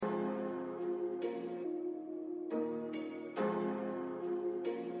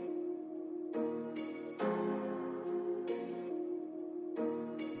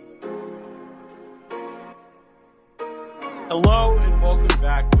Hello and welcome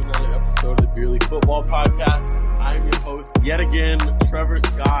back to another episode of the Beer League Football Podcast. I'm your host yet again, Trevor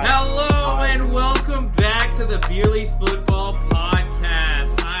Scott. Hello and welcome back to the Beer League Football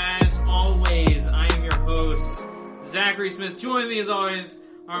Podcast. As always, I am your host, Zachary Smith. Joining me as always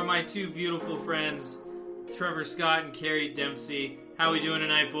are my two beautiful friends, Trevor Scott and Carrie Dempsey. How we doing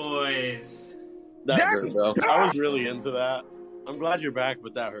tonight, boys? That hurt, though. I was really into that. I'm glad you're back,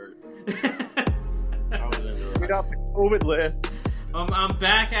 but that hurt. I was into it. We got the COVID list. I'm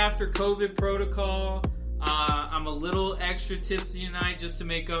back after COVID protocol. I'm a little extra tipsy tonight just to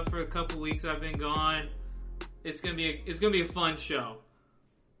make up for a couple weeks I've been gone. It's gonna be a fun show.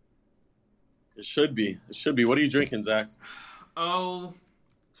 It should be. What are you drinking, Zach? Oh,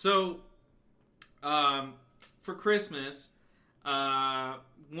 so for Christmas,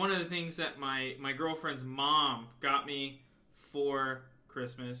 one of the things that my girlfriend's mom got me for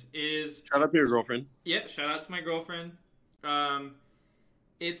Christmas is... Shout out to your girlfriend. Yeah, shout out to my girlfriend.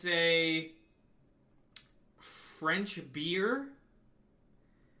 It's a French beer,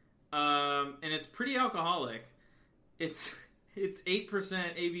 and it's pretty alcoholic. It's 8%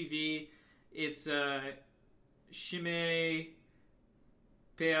 ABV. It's Chimay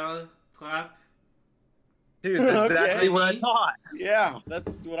Pale Trap. Dude, that's exactly what I thought. Yeah, that's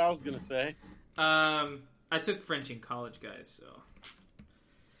what I was gonna say. I took French in college, guys, so...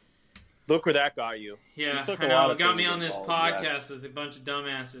 Look where that got you. Yeah, took I a know. lot It of got me things on in this college, podcast with a bunch of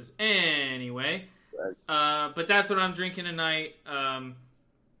dumbasses. Anyway, Right. but that's what I'm drinking tonight.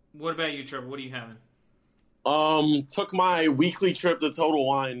 What about you, Trevor? What are you having? Took my weekly trip to Total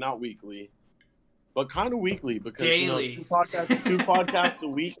Wine, not weekly, but kind of weekly because Daily. two podcasts a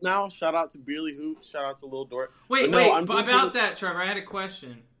week now. Shout out to Beerly Hoops. Shout out to Lil Dort. Wait, But no, I'm about drinking- that, Trevor, I had a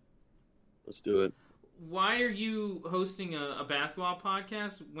question. Let's do it. Why are you hosting a basketball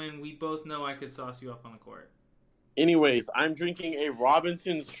podcast when we both know I could sauce you up on the court? Anyways, I'm drinking a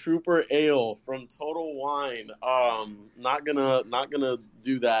Robinson's Trooper Ale from Total Wine. Not gonna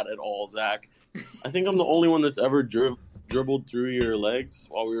do that at all, Zach. I think I'm the only one that's ever dribbled through your legs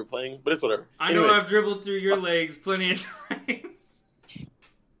while we were playing, but it's whatever. I know Anyways, I've dribbled through your legs plenty of times.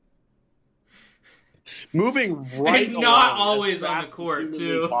 moving right And not along always as on the fast as court, humanly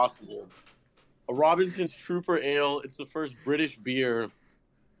too. Possible. A Robinson's Trooper Ale. It's the first British beer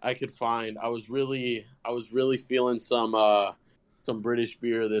I could find. I was really feeling some British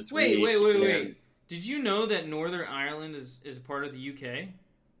beer this week. Wait. and Did you know that Northern Ireland is part of the UK?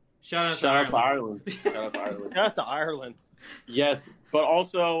 Shout out to Shout out to Ireland. Ireland. Shout out to Ireland. Shout out to Ireland. Yes, but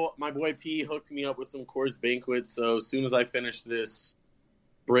also my boy P hooked me up with some Coors Banquet. So as soon as I finish this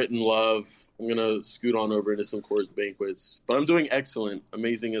Britain love, I'm gonna scoot on over into some Coors Banquets. But I'm doing excellent,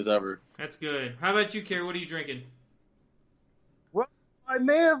 amazing as ever. That's good. How about you, Kerry? What are you drinking? Well, I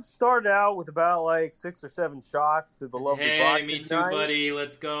may have started out with about like 6 or 7 shots of the lovely vodka Hey, me too, tonight. buddy.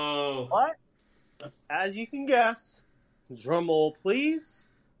 Let's go. But as you can guess, drum roll, please.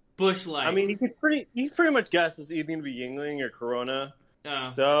 Bush Light. I mean, you pretty much guess it's either gonna be Yingling or Corona. Oh.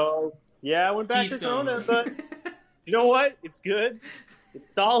 So yeah, I went back Keystone. to Corona, but you know what? It's good.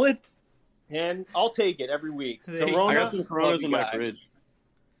 It's solid, and I'll take it every week. There you go. Corona, I got some Coronas love you in my guys. fridge.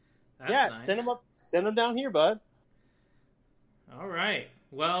 That's Yeah, nice. send them up. Send them down here, bud. All right.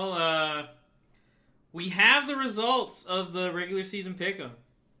 Well, we have the results of the regular season pick'em.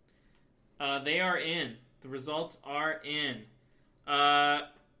 They are in. The results are in.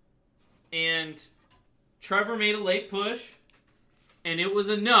 And Trevor made a late push, and it was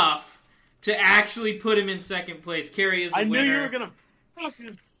enough to actually put him in second place. Kerry is the I winner. knew you were gonna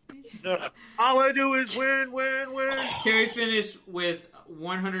fucking. All I do is win. Kerry finished with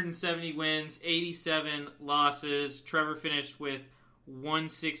 170 wins, 87 losses. Trevor finished with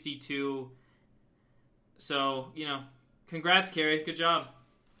 162. So, congrats, Kerry. Good job.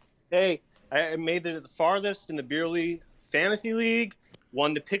 Hey, I made it the farthest in the Beer League Fantasy League,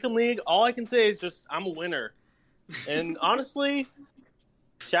 won the Pick'em League. All I can say is just I'm a winner. And honestly,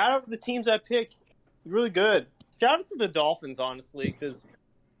 shout out to the teams I picked. Really good. Shout out to the Dolphins, honestly, because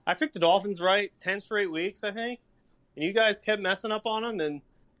I picked the Dolphins right 10 straight weeks, I think. And you guys kept messing up on them. And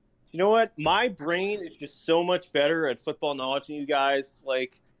you know what? My brain is just so much better at football knowledge than you guys.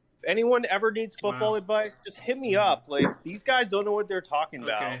 Like, if anyone ever needs football advice, just hit me up. Like, these guys don't know what they're talking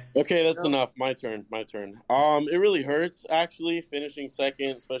about. Okay. Okay, that's enough. My turn. It really hurts actually finishing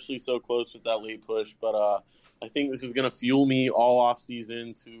second, especially so close with that late push. But I think this is gonna fuel me all off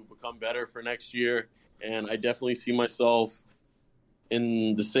season to become better for next year, and I definitely see myself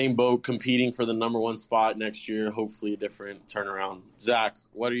in the same boat competing for the number 1 spot next year. Hopefully, a different turnaround. Zach,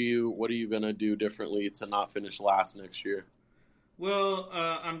 what are you gonna do differently to not finish last next year? Well,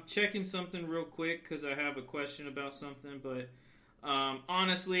 I'm checking something real quick because I have a question about something. But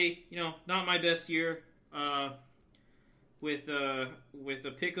honestly, not my best year with a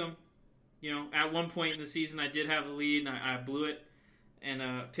pick'em. At one point in the season, I did have the lead, and I blew it, and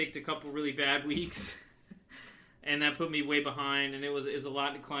picked a couple really bad weeks, and that put me way behind, and it was a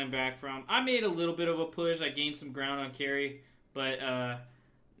lot to climb back from. I made a little bit of a push. I gained some ground on carry, but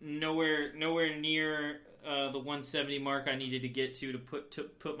nowhere near the 170 mark I needed to get to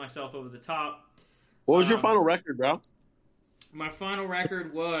put myself over the top. What was your final record, bro? My final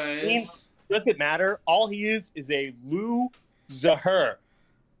record was... Does it matter? All he is a loser.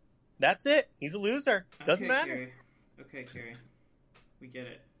 That's it. He's a loser. Doesn't matter. Carrie. Okay, Carrie. We get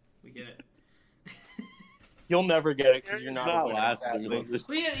it. You'll never get it because you're not a winner.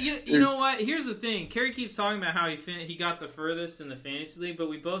 Well, you know what? Here's the thing. Kerry keeps talking about how he got the furthest in the fantasy league, but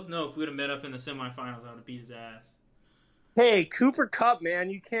we both know if we would have met up in the semifinals, I would have beat his ass. Hey, Cooper Kupp, man,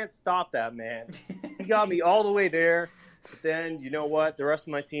 you can't stop that, man. He got me all the way there. But then, you know what? The rest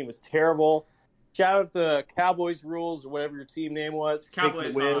of my team was terrible. Shout out the Cowboys rules or whatever your team name was.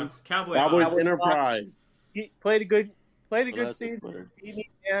 Cowboys Hawks. Cowboys Enterprise. He played a good season. Beat me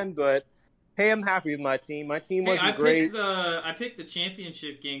again, but hey, I'm happy with my team. My team wasn't great. I picked the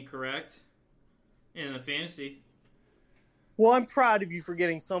championship game correct in the fantasy. Well, I'm proud of you for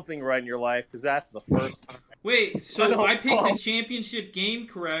getting something right in your life because that's the first time. Wait, so I picked the championship game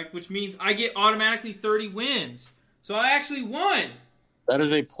correct, which means I get automatically 30 wins. So I actually won. That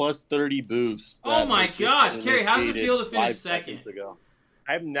is a plus 30 boost. Oh my gosh, Kerry, how does it feel to finish second?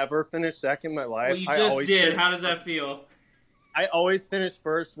 I've never finished second in my life. Well, you just did. How does that feel? I always finish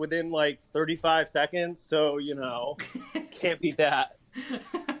first within like 35 seconds, so, can't beat that.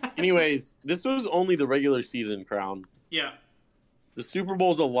 Anyways, this was only the regular season crown. Yeah. The Super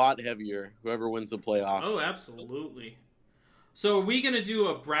Bowl is a lot heavier, whoever wins the playoffs. Oh, absolutely. So are we going to do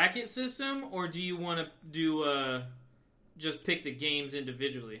a bracket system, or do you want to do just pick the games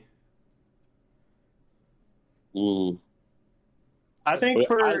individually? I think I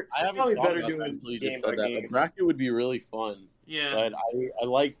haven't thought about that until you just said that. A bracket would be really fun. Yeah. But I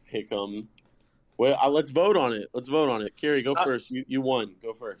like Pick'em. Well, let's vote on it. Kerry, go first. You won.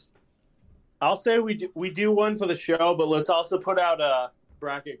 Go first. I'll say we do one for the show, but let's also put out a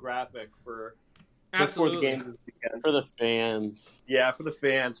bracket graphic before the games this weekend. For the fans. Yeah, for the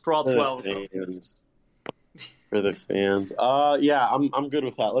fans. For all 12 of them. For the fans. Yeah, I'm good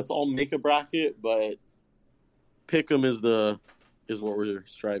with that. Let's all make a bracket, but Pick'em is what we're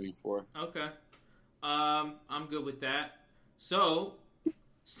striving for. Okay. I'm good with that. So,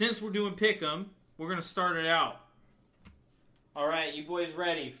 since we're doing Pick'em, we're going to start it out. All right, you boys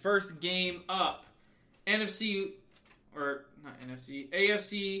ready? First game up. AFC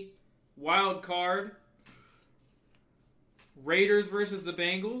wild card. Raiders versus the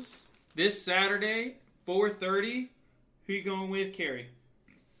Bengals. This Saturday, 4:30. Who you going with, Kerry?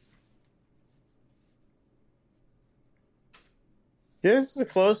 This is a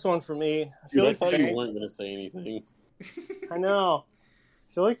close one for me. I thought you weren't going to say anything. I know.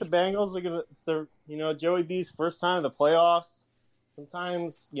 I feel like the Bengals are going to, Joey B's first time in the playoffs.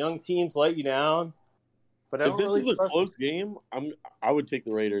 Sometimes young teams let you down. But if this is a close game, I would take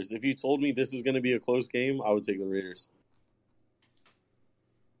the Raiders. If you told me this is going to be a close game, I would take the Raiders.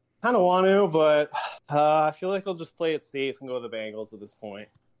 Kind of want to, but I feel like I'll just play it safe and go with the Bengals at this point.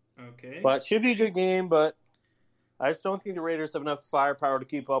 Okay. But it should be a good game, but I just don't think the Raiders have enough firepower to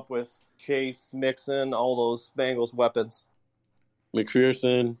keep up with Chase, Mixon, all those Bengals weapons.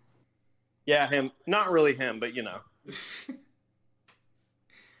 McPherson. Yeah, him. Not really him, but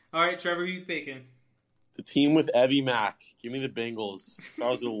All right, Trevor, who you picking? The team with Evie Mack. Give me the Bengals.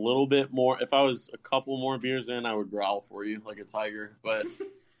 If I was a couple more beers in, I would growl for you like a tiger. But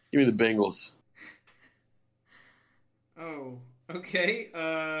give me the Bengals. Oh, okay.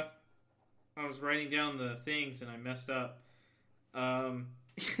 I was writing down the things and I messed up.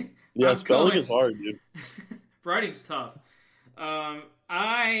 Yeah, spelling is hard, dude. Writing's tough.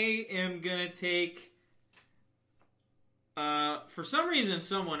 I am going to take... for some reason,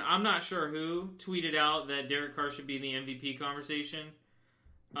 I'm not sure who, tweeted out that Derek Carr should be in the MVP conversation.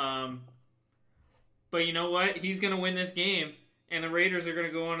 But you know what? He's going to win this game, and the Raiders are going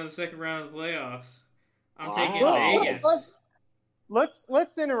to go on to the second round of the playoffs. I'm taking Vegas.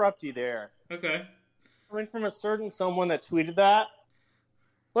 Let's interrupt you there. Okay. Coming from a certain someone that tweeted that,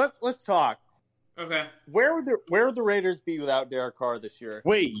 let's talk. Okay. Where would the Raiders be without Derek Carr this year?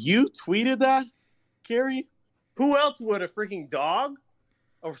 Wait, you tweeted that, Gary? Who else would? A freaking dog?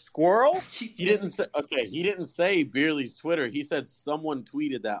 A squirrel? He didn't say. Okay, he didn't say Beerley's Twitter. He said someone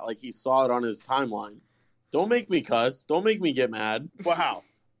tweeted that, like he saw it on his timeline. Don't make me cuss. Don't make me get mad. Wow.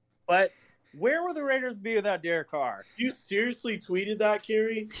 But where will the Raiders be without Derek Carr? You seriously tweeted that,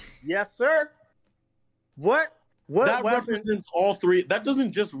 Kerry? Yes, sir. What That weapons? represents all three. That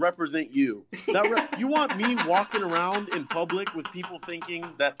doesn't just represent you. You want me walking around in public with people thinking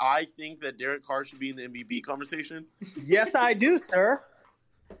that I think that Derek Carr should be in the MVP conversation? Yes, I do, sir.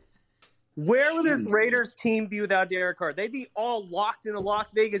 Where would this Raiders team be without Derek Carr? They'd be all locked in a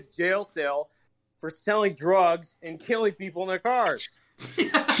Las Vegas jail cell for selling drugs and killing people in their cars.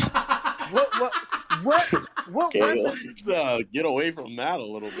 What Okay, weapons? let's get away from that a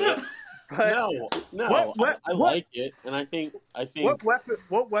little bit. No. I like it, and I think.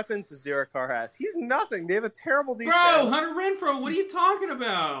 What weapons does Derek Carr has? He's nothing. They have a terrible defense. Bro, Hunter Renfrow, what are you talking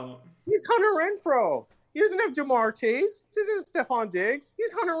about? He's Hunter Renfrow. He doesn't have Jamar Chase. He doesn't have Stephon Diggs.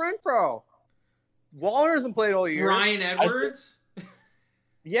 He's Hunter Renfrow. Waller hasn't played all year. Brian Edwards?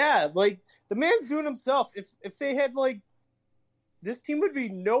 Yeah, like, the man's doing himself. If they had, like, this team would be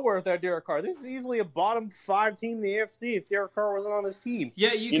nowhere without Derek Carr. This is easily a bottom 5 team in the AFC if Derek Carr wasn't on this team.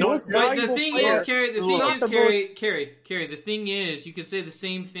 Yeah, you know, but the thing is, Kerry, the thing is, you could say the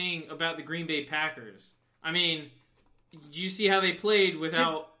same thing about the Green Bay Packers. I mean, do you see how they played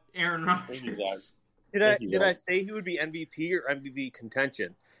without Aaron Rodgers? Did I say he would be MVP or MVP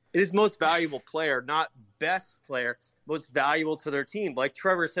contention? It is most valuable player, not best player, most valuable to their team. Like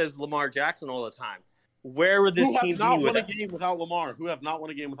Trevor says Lamar Jackson all the time. Where would this team be won a game without Lamar? Who have not won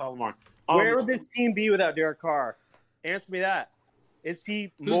a game without Lamar? Where would this team be without Derek Carr? Answer me that. Is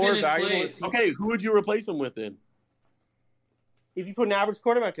he more valuable? Okay, who would you replace him with then? If you put an average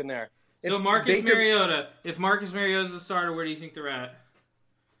quarterback in there. So Marcus Mariota. If Marcus Mariota's the starter, where do you think they're at?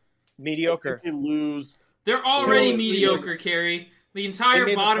 Mediocre. They lose. They're already mediocre, Kerry. The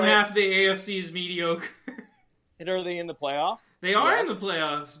entire bottom half of the AFC is mediocre. And are they in the playoffs? They are in the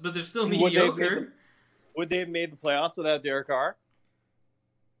playoffs, but they're still mediocre. Would they have made the playoffs without Derek Carr?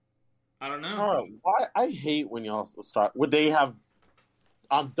 I don't know. I hate when y'all start. Would they have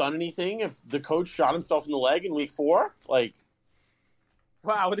done anything if the coach shot himself in the leg in week 4? Like,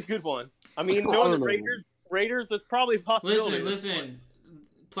 wow, what a good one. I mean, knowing the Raiders, that's probably a possibility. Listen.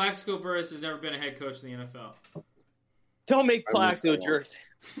 Plaxico Burress has never been a head coach in the NFL. Don't make Plaxico jerks.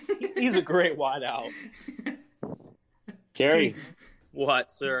 He's a great wideout. Kerry. What,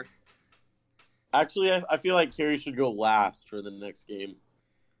 sir? Actually, I feel like Kerry should go last for the next game.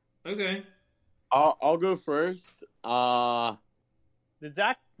 Okay. I'll go first.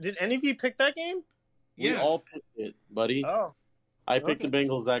 Did any of you pick that game? We all picked it, buddy. Oh. I picked the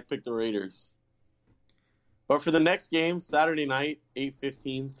Bengals. Zach picked the Raiders. But for the next game, Saturday night,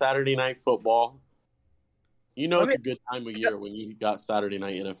 8:15, Saturday Night Football. You know it's a good time of year when you got Saturday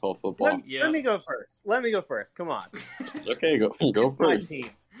night NFL football. Let me go first. Come on. Okay, go first.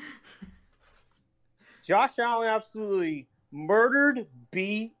 Josh Allen absolutely murdered,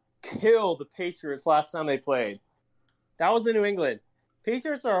 killed the Patriots last time they played. That was in New England.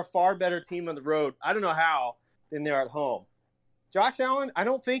 Patriots are a far better team on the road. I don't know how than they're at home. Josh Allen, I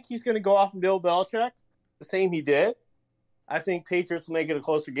don't think he's going to go off and Bill Belichick the same he did. I think Patriots will make it a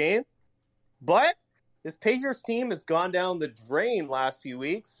closer game. But this Patriots team has gone down the drain last few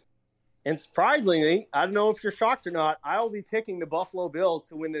weeks. And surprisingly, I don't know if you're shocked or not, I'll be picking the Buffalo Bills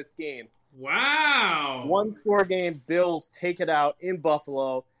to win this game. Wow. 1-score game, Bills take it out in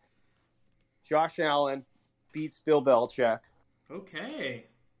Buffalo. Josh Allen beats Bill Belichick. Okay.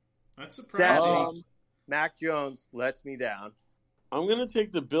 That's surprising. Mac Jones lets me down. I'm going to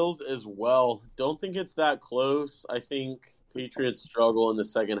take the Bills as well. Don't think it's that close. I think Patriots struggle in the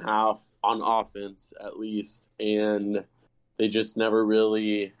second half on offense, at least, and they just never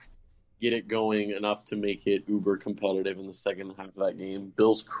really get it going enough to make it uber competitive in the second half of that game.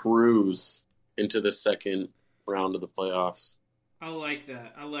 Bills cruise into the second round of the playoffs. I like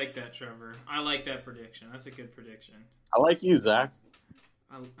that, Trevor. I like that prediction. That's a good prediction. I like you, Zach.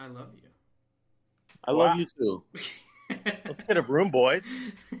 I love you. I love you too. Let's get a room, boys.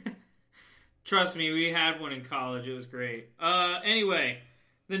 Trust me, we had one in college. It was great. Anyway,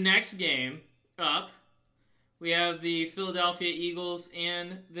 the next game up, we have the Philadelphia Eagles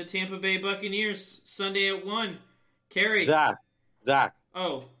and the Tampa Bay Buccaneers Sunday at 1. Kerry. Zach.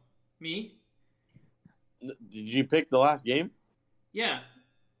 Oh, me? Did you pick the last game? Yeah.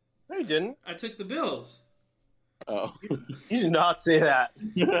 No, you didn't. I took the Bills. Oh. You did not say that.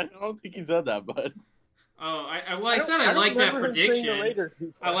 I don't think he said that, bud. Oh, I said I like that prediction.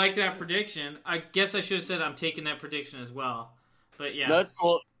 I like that prediction. I guess I should have said I'm taking that prediction as well. But yeah. No, that's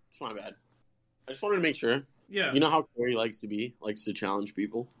cool. It's my bad. I just wanted to make sure. Yeah. You know how Corey likes to challenge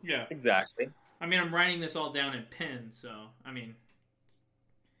people? Yeah. Exactly. I mean, I'm writing this all down in pen, so, I mean.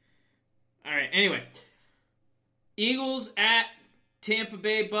 All right, anyway. Eagles at Tampa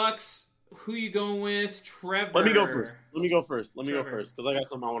Bay Bucks. Who you going with? Trevor. Let me go first Trevor. because I got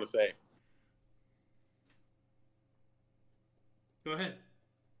something I want to say. Go ahead.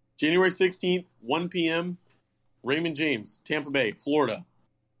 January 16th, 1 p.m., Raymond James, Tampa Bay, Florida.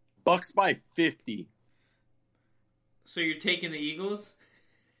 Bucks by 50. So you're taking the Eagles?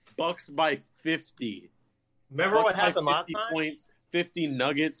 Bucks by 50. Remember Bucks what happened by last 50 time? points, 50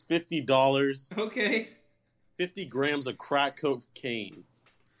 nuggets, $50, Okay. 50 grams of crack cocaine.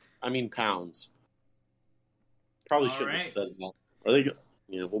 I mean pounds. Probably All shouldn't right. have said that. Are they?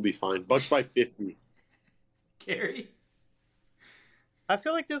 Yeah, we'll be fine. Bucks by 50. Gary? I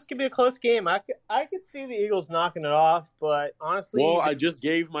feel like this could be a close game. I could see the Eagles knocking it off, but honestly, Well, I just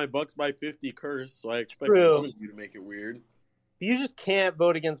gave my Bucks by 50 curse, so I expect True. one of you to make it weird. you just can't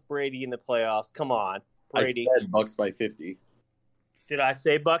vote against Brady in the playoffs. Come on, Brady. I said Bucks by 50. Did I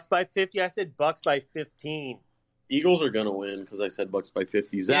say Bucks by 50? I said Bucks by 15. Eagles are going to win because I said Bucks by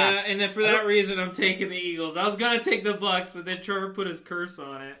 50. Zach, Yeah, and then for that reason, I'm taking the Eagles. I was going to take the Bucks, but then Trevor put his curse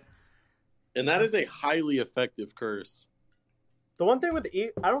on it. and that is a highly effective curse. The one thing with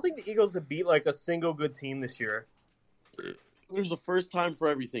I don't think the Eagles have beat like a single good team this year. There's a first time for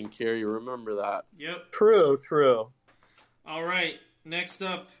everything, Carrie. Remember that. Yep. True. All right. Next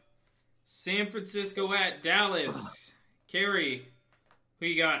up, San Francisco at Dallas. Carrie, who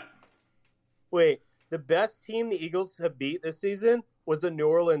you got? Wait, the best team the Eagles have beat this season was the New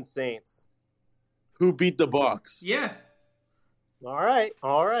Orleans Saints. Who beat the Bucks? Yeah. All right.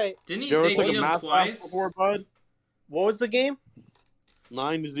 Didn't You ever they took beat a him math class twice? before, bud? What was the game?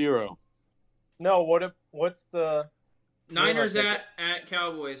 9-0. No, what's the... Niners Yeah, at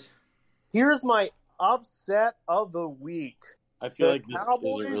Cowboys. Here's my upset of the week. I feel The like this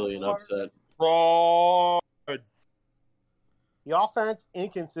Cowboys isn't really an are- upset. Fraud. The offense,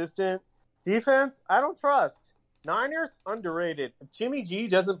 inconsistent. Defense, I don't trust. Niners, underrated. If Jimmy G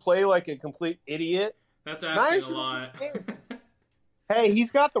doesn't play like a complete idiot, That's Niners asking a lot. hey,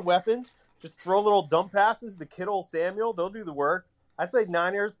 he's got the weapons. Just throw little dump passes to Kittle, Samuel. They'll do the work. I say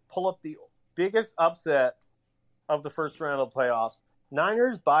Niners pull up the biggest upset of the first round of the playoffs.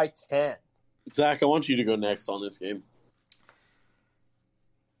 Niners by 10. Zach, I want you to go next on this game.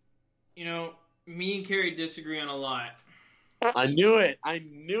 You know, me and Carrie disagree on a lot. I knew it.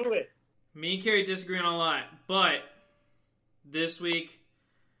 Me and Carrie disagree on a lot, but this week,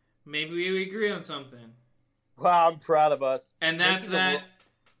 maybe we agree on something. Wow, I'm proud of us. And that's Making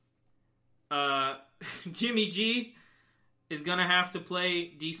that Jimmy G is going to have to play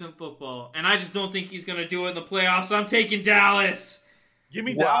decent football. And I just don't think he's going to do it in the playoffs. I'm taking Dallas. Give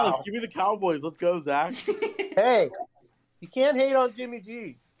me Wow. Dallas. Give me the Cowboys. Let's go, Zach. Hey, you can't hate on Jimmy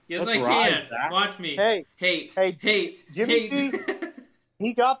G. Yes, That's I right, can. Zach. Watch me. Hey, Hate. Jimmy hate. G.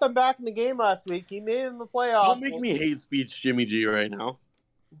 He got them back in the game last week. He made it in the playoffs. Don't make me hate speech Jimmy G right now.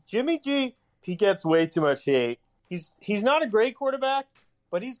 Jimmy G, he gets way too much hate. He's not a great quarterback,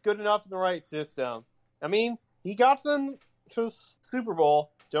 but he's good enough in the right system. I mean, he got them to the Super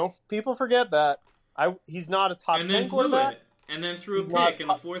Bowl. Don't people forget that. He's not a top And 10 then blew quarterback. it. And then threw a He's not pick in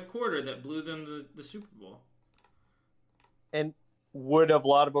the fourth quarter that blew them the Super Bowl. And would have a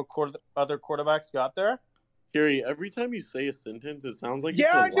lot of other quarterbacks got there? Carrie, every time you say a sentence, it sounds like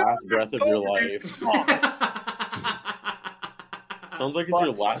Yeah, it's the last breath of your life. Sounds like it's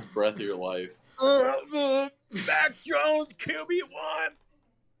your last breath of your life. Mac Jones, QB1.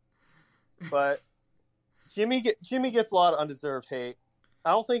 But Jimmy gets a lot of undeserved hate.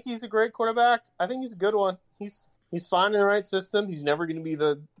 I don't think he's a great quarterback. I think he's a good one. He's fine in the right system. He's never going to be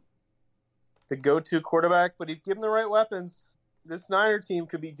the go-to quarterback, but if given the right weapons, this Niner team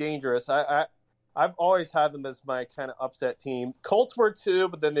could be dangerous. I've always had them as my kind of upset team. Colts were too,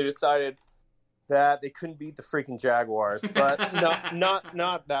 but then they decided that they couldn't beat the freaking Jaguars. But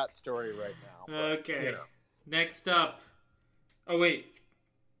not that story right now. But, Okay. you know. Next up. Oh, wait.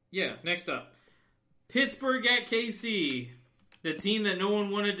 Yeah, next up. Pittsburgh at KC. The team that no one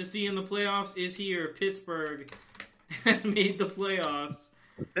wanted to see in the playoffs is here. Pittsburgh has made the playoffs.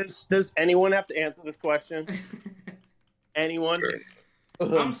 Does anyone have to answer this question? Anyone?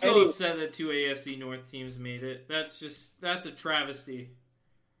 I'm so upset that two AFC North teams made it. That's a travesty.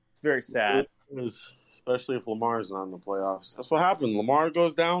 It's very sad. It is, especially if Lamar's not in the playoffs. That's what happened. Lamar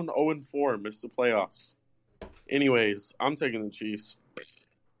goes down 0-4, missed the playoffs. Anyways, I'm taking the Chiefs.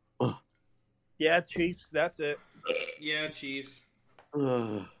 Yeah, Chiefs, that's it. Yeah, Chiefs.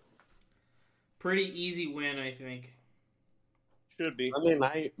 Ugh. Pretty easy win, I think. Should be. Sunday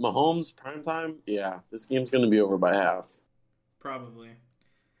night, Mahomes, primetime. Yeah, this game's going to be over by half. Probably.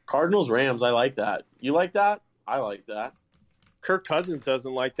 Cardinals, Rams, I like that. You like that? I like that. Kirk Cousins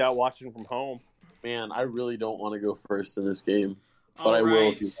doesn't like that watching from home. Man, I really don't want to go first in this game, but All I will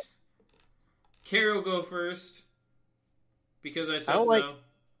right. if you. Carrie will go first because I said don't so. like-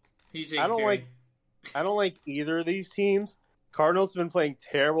 You take I don't Carrie. I don't like either of these teams. Cardinals have been playing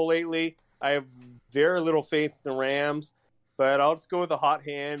terrible lately. I have very little faith in the Rams, but I'll just go with the hot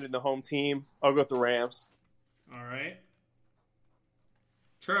hand and the home team. I'll go with the Rams. All right.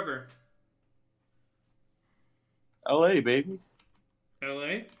 Trevor, LA, baby.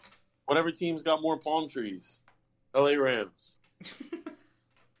 LA. Whatever team's got more palm trees. LA Rams.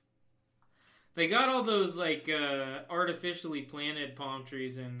 They got all those like artificially planted palm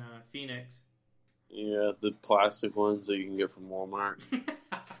trees in Phoenix. Yeah, the plastic ones that you can get from Walmart.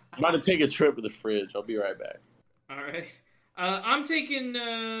 I'm about to take a trip with the fridge. I'll be right back. All right. I'm taking.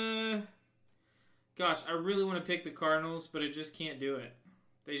 Gosh, I really want to pick the Cardinals, but I just can't do it.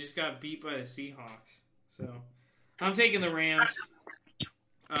 They just got beat by the Seahawks, so I'm taking the Rams.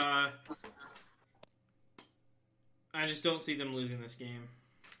 I just don't see them losing this game.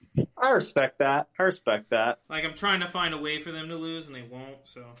 I respect that. Like, I'm trying to find a way for them to lose, and they won't.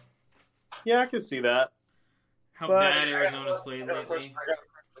 So, Yeah, I can see that. how But- bad Arizona's played lately.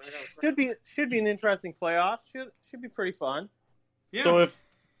 Should be an interesting playoff. Should be pretty fun. Yeah. So if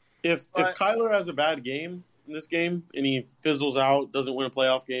But- Kyler has a bad game in this game and he fizzles out, doesn't win a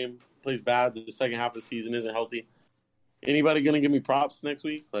playoff game, plays bad, the second half of the season isn't healthy, anybody gonna give me props next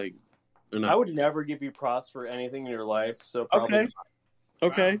week? Like, or not? I would never give you props for anything in your life. So probably Okay.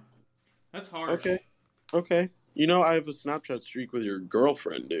 Okay. Wow. That's hard. Okay. You know, I have a Snapchat streak with your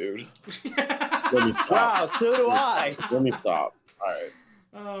girlfriend, dude. Let me stop. Wow, so do I. Let me stop. All right.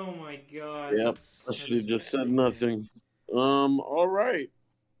 Oh my god. Yep. I should have just said nothing. All right.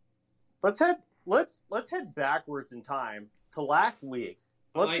 Let's head backwards in time to last week.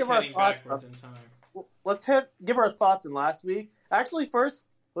 I Let's like give our heading thoughts. backwards in time. Let's give our thoughts on last week. Actually, first,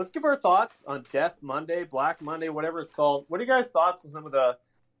 let's give our thoughts on Death Monday, Black Monday, whatever it's called. What are you guys' thoughts on some of the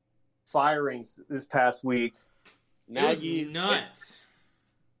firings this past week? It was Nagy, nuts.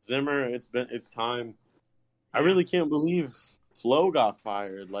 Zimmer, it's time. I really can't believe Flo got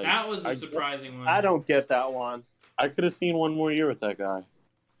fired. Like, That was a I- surprising one. I don't get that one. I could have seen one more year with that guy.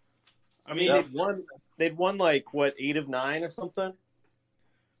 I mean, Yeah. they'd won like what 8 of 9 or something.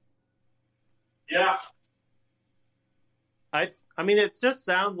 Yeah. I mean, it just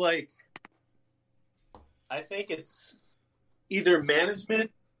sounds like I think it's either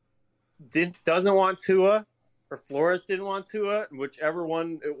management doesn't want Tua or Flores didn't want Tua, and whichever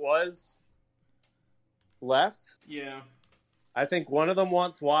one it was left. Yeah. I think one of them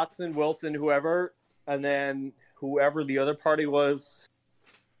wants Watson, Wilson, whoever, and then whoever the other party was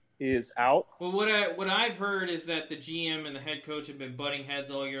is out. Well, what I've heard is that the GM and the head coach have been butting heads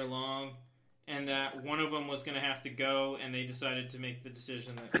all year long, and that one of them was going to have to go, and they decided to make the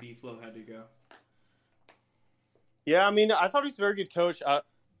decision that B-Flow had to go. Yeah, I mean, I thought he was a very good coach.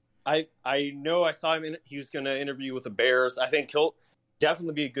 I know I saw him. He was going to interview with the Bears. I think he'll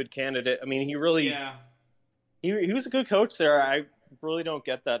definitely be a good candidate. I mean, he really Yeah. he was a good coach there. I really don't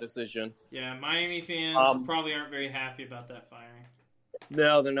get that decision. Yeah, Miami fans probably aren't very happy about that firing.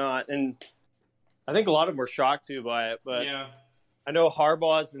 No, they're not, and I think a lot of them were shocked too by it. But Yeah. I know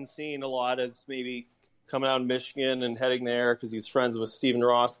Harbaugh has been seen a lot as maybe coming out of Michigan and heading there because he's friends with Stephen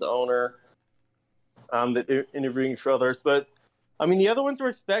Ross, the owner. That interviewing for others, but I mean the other ones were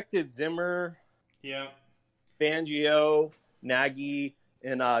expected: Zimmer, Yeah. Fangio, Nagy,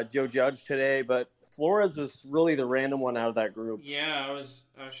 and Joe Judge today. But Flores was really the random one out of that group. Yeah, I was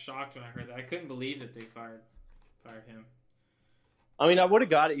shocked when I heard that. I couldn't believe that they fired him. I mean, I would have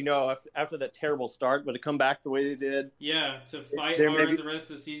got it, after that terrible start, but to come back the way they did. Yeah, to fight They're hard maybe- the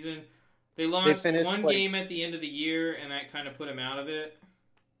rest of the season. They lost finished, one like- game at the end of the year, and that kind of put him out of it.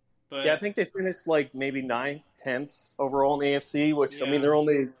 But Yeah, I think they finished like maybe 9th, 10th overall in the AFC, which I Yeah. mean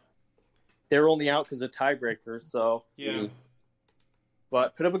they're only out because of tiebreakers. So, yeah.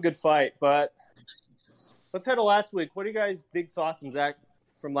 but put up a good fight. But let's head to last week. What are you guys' big thoughts on Zach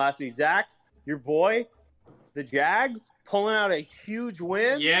from last week? Zach, your boy, the Jags, pulling out a huge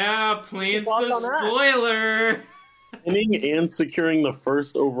win. Yeah, Plains Thoughts the on that? spoiler. Winning and securing the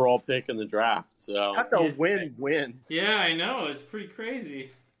first overall pick in the draft. So That's a win-win. Yeah, I know. It's pretty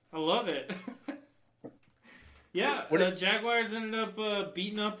crazy. I love it. Yeah, What the Jaguars ended up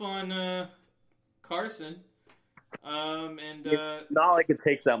beating up on Carson. And Not like it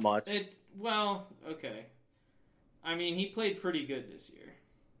takes that much. okay. I mean, he played pretty good this year.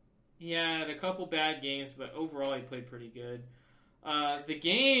 He had a couple bad games, but overall he played pretty good.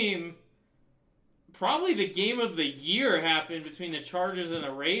 Probably the game of the year happened between the Chargers and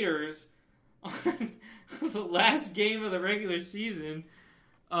the Raiders on the last game of the regular season.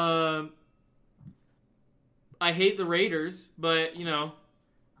 I hate the Raiders, but,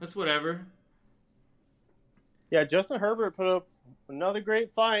 that's whatever. Yeah, Justin Herbert put up another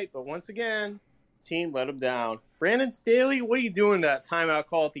great fight, but once again, team let him down. Brandon Staley, what are you doing that timeout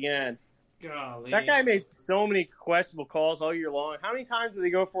call at the end? Golly. That guy made so many questionable calls all year long. How many times did they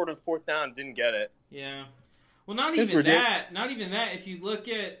go for it on fourth down and didn't get it? Yeah. Well, not It's even ridiculous. that. Not even that. If you look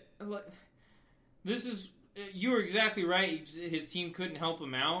at you were exactly right. His team couldn't help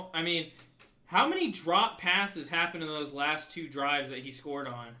him out. I mean, how many drop passes happened in those last 2 drives that he scored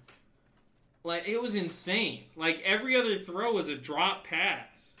on? Like, it was insane. Like, every other throw was a drop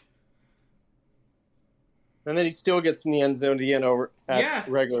pass. And then he still gets in the end zone to the end over at Yeah.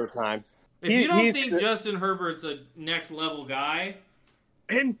 regular time. If you don't think Justin Herbert's a next level guy,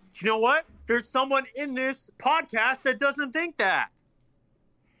 And you know what? There's someone in this podcast that doesn't think that.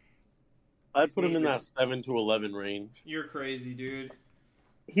 I'd put him in that 7 to 11 range. you're crazy, dude.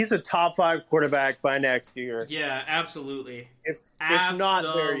 He's a top 5 quarterback by next year. Yeah, absolutely. If not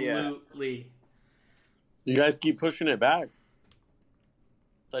there yet. Absolutely. You guys keep pushing it back.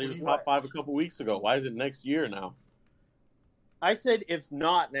 Thought he was What? top 5 a couple weeks ago. Why is it next year now? I said if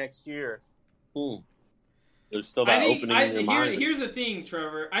not next year. There's still that opening in your mind. Here's the thing,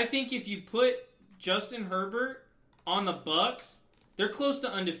 Trevor. I think if you put Justin Herbert on the Bucks, they're close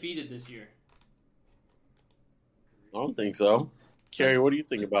to undefeated this year. I don't think so. Kerry, what do you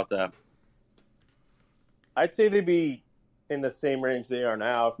think about that? I'd say they'd be in the same range they are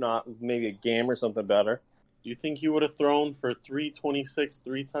now, if not maybe a game or something better. Do you think he would have thrown for 326,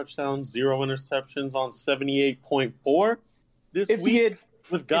 3 touchdowns, 0 interceptions on 78.4 this If he week had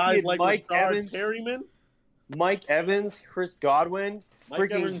with guys had like Mike Rashard Evans- Perryman? Mike Evans, Chris Godwin, Mike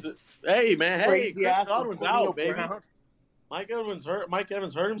freaking Evans, hey man, hey, crazy Chris ass Godwin's Antonio out, baby. Brown. Mike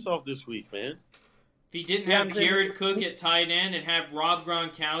Evans hurt himself this week, man. If he didn't Yeah, have I'm saying- Jared Cook at tight end and have Rob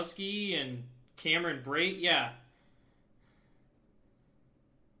Gronkowski and Cameron Brate, yeah.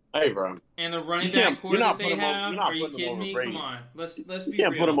 Hey, bro, And the running You can't- back core you're that not they putting him over- have, you're not are you putting him kidding over me? Brady. Come on. Let's you be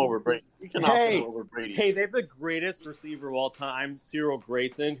can't real. put him over Brady. You cannot put Hey, him over Brady. Hey, they have the greatest receiver of all time, Cyril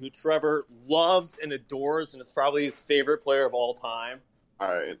Grayson, who Trevor loves and adores, and is probably his favorite player of all time. All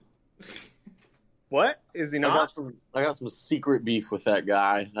right, What? Is he I not? got some secret beef with that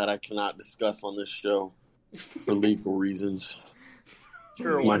guy that I cannot discuss on this show for legal reasons.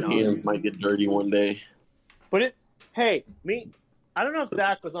 Sure, My why not? hands might get dirty one day. But I don't know if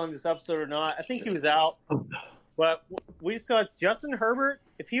Zach was on this episode or not. I think he was out. But we saw Justin Herbert.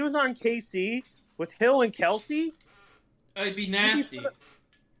 If he was on KC with Hill and Kelsey, It'd be nasty.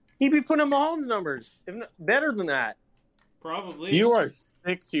 he'd be putting up Mahomes numbers, if not better than that. Probably. You are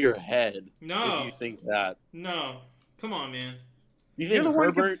sick to your head No. if you think that. No. Come on, man. You You're think the one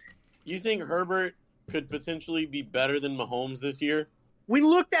Herbert? You think Herbert could potentially be better than Mahomes this year? We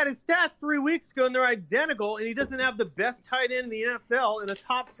looked at his stats 3 weeks ago, and they're identical, and he doesn't have the best tight end in the NFL and a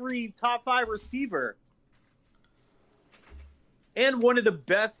top 5 receiver. And one of the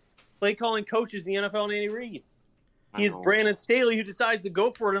best play-calling coaches in the NFL, in Andy Reid. He is I know. Brandon Staley, who decides to go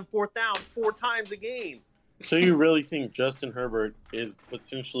for it on fourth down 4 times a game. So you really think Justin Herbert is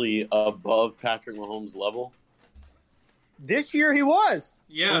potentially above Patrick Mahomes' level? This year he was.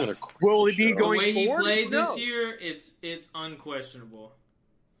 I'm Yeah. gonna quit Will the he be show. The going way he forward? played this No. year, it's unquestionable.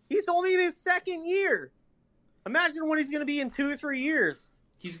 He's only in his second year. Imagine what he's going to be in 2 or 3 years.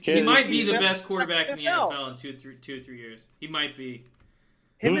 He Kids- might be the He's best quarterback in the NFL. NFL in 2 or 3 years. He might be.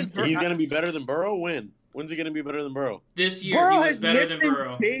 He's going to be better than Burrow? When? When's he going to be better than Burrow? This year, Burrow he was has better than Mixon,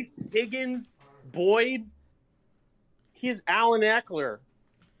 Burrow. Chase, Higgins, Boyd. He is Alan Eckler.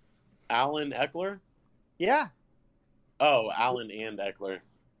 Allen Eckler? Yeah, Oh, Allen and Eckler.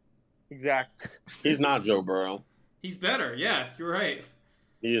 exactly. He's not Joe Burrow. He's better. Yeah, you're right.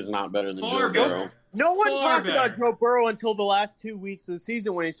 He is not better than Far Joe better. Burrow. No one Far talked about better. Joe Burrow until the last 2 weeks of the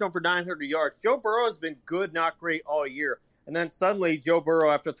season when he's thrown for 900 yards. Joe Burrow has been good, not great all year. And then suddenly Joe Burrow,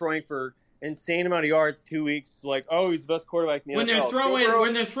 after throwing for insane amount of yards 2 weeks, is like, oh, he's the best quarterback in the When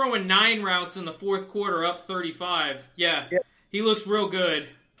NFL. they're throwing 9 routes in the fourth quarter, up 35. Yeah, Yeah. he looks real good.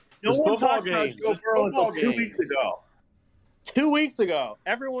 No It's one football talked about game. Joe It's Burrow until football 2 game. weeks ago. 2 weeks ago,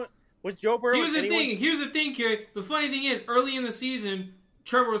 everyone was Joe Burrow. Here's the anyone's- thing, Kerry. The funny thing is, early in the season,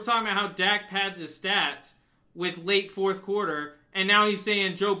 Trevor was talking about how Dak pads his stats with late fourth quarter, and now he's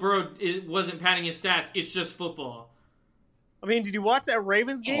saying Joe Burrow wasn't padding his stats. It's just football. I mean, did you watch that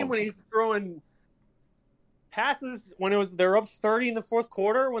Ravens game when he's throwing passes when they're up 30 in the fourth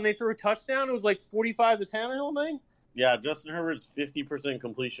quarter? When they threw a touchdown, it was like 45-10 or something. Yeah, Justin Herbert's 50%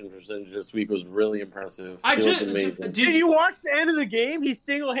 completion percentage this week was really impressive. I He just looked amazing. Did you watch the end of the game? He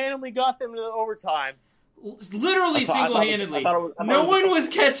single-handedly got them to the overtime. Literally single-handedly. No one was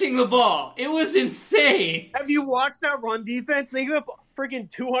catching the ball. It was insane. Have you watched that run defense? They gave up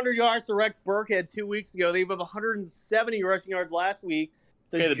freaking 200 yards to Rex Burkhead 2 weeks ago. They gave up 170 rushing yards last week.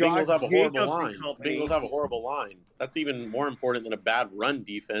 The Bengals have a horrible line. The Bengals have a horrible line. That's even more important than a bad run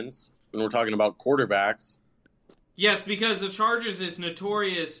defense when we're talking about quarterbacks. Yes, because the Chargers is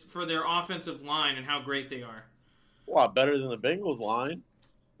notorious for their offensive line and how great they are. A lot better than the Bengals line.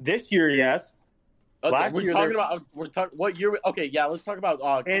 This year, yes. Last year, what year? Okay, yeah, let's talk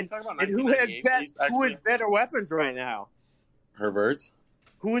about. And who has better weapons right now? Herbert.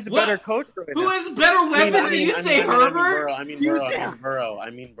 Who is a better coach right now? Who has better weapons? You say Herbert? I mean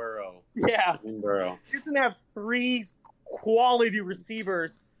Burrow. Yeah. Burrow. He doesn't have 3 quality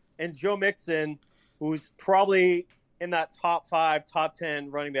receivers and Joe Mixon, who's probably in that top 5, top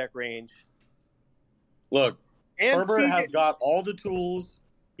 10 running back range. Look, Herbert has got all the tools.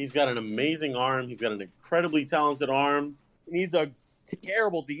 He's got an amazing arm. He's got an incredibly talented arm. And he's a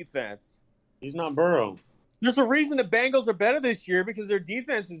terrible defense. He's not Burrow. There's a reason the Bengals are better this year because their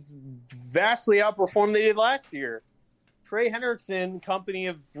defense is vastly outperformed they did last year. Trey Hendrickson and company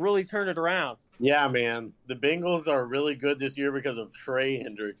have really turned it around. Yeah, man. The Bengals are really good this year because of Trey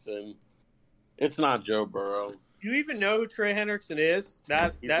Hendrickson. It's not Joe Burrow. Do you even know who Trey Hendrickson is?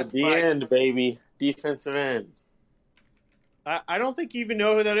 That's the end, baby. Defensive end. I don't think you even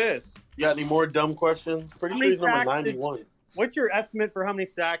know who that is. You got any more dumb questions? Pretty sure he's number 91. What's your estimate for how many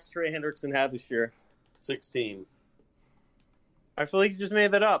sacks Trey Hendrickson had this year? 16. I feel like you just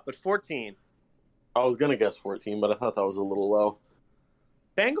made that up, but 14. I was going to guess 14, but I thought that was a little low.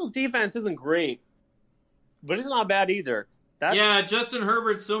 Bengals defense isn't great, but it's not bad either. Yeah, Justin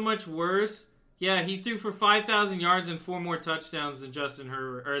Herbert's so much worse. Yeah, he threw for 5,000 yards and 4 more touchdowns than Justin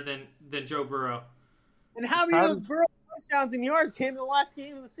Herbert or than Joe Burrow. And how many of those Burrow touchdowns and yards came in the last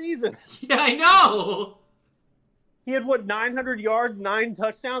game of the season? Yeah, I know. He had, 900 yards, 9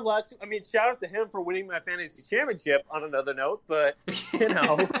 touchdowns last year? I mean, shout out to him for winning my fantasy championship on another note, but,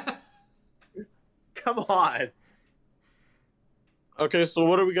 come on. Okay, so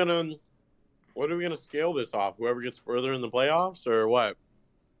what are we gonna scale this off? Whoever gets further in the playoffs or what?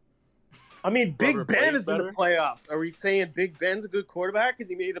 I mean, Big Ben is in the playoffs. Are we saying Big Ben's a good quarterback because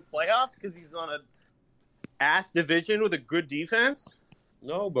he made the playoffs because he's on an ass division with a good defense?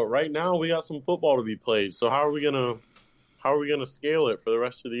 No, but right now we got some football to be played. So how are we gonna scale it for the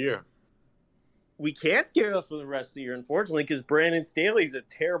rest of the year? We can't scale it for the rest of the year, unfortunately, because Brandon Staley's a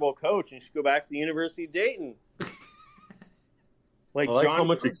terrible coach and should go back to the University of Dayton. I like how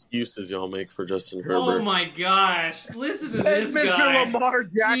much excuses y'all make for Justin Herbert. Oh my gosh! Listen to this guy. Lamar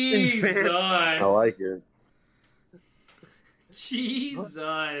Jackson Jesus! fan. I like it. Jesus!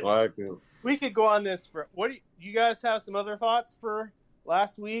 I like it. We could go on this for. What do you guys have? Some other thoughts for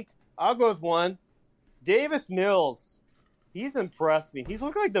last week? I'll go with one. Davis Mills. He's impressed me. He's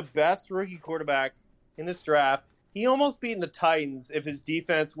looked like the best rookie quarterback in this draft. He almost beat the Titans if his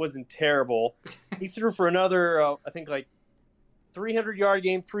defense wasn't terrible. He threw for another, I think, 300-yard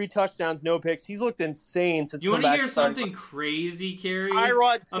game, 3 touchdowns, no picks. He's looked insane since. You want to hear something crazy, Kerry,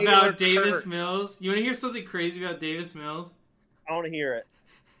 about Davis Mills? You want to hear something crazy about Davis Mills? I want to hear it.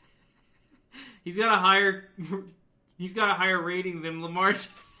 He's got a higher rating than Lamar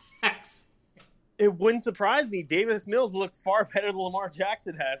Jackson. It wouldn't surprise me. Davis Mills looked far better than Lamar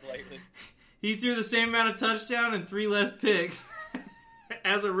Jackson has lately. He threw the same amount of touchdown and 3 less picks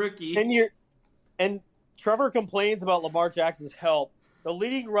as a rookie. And Trevor complains about Lamar Jackson's help. The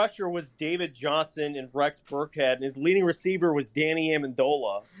leading rusher was David Johnson and Rex Burkhead, and his leading receiver was Danny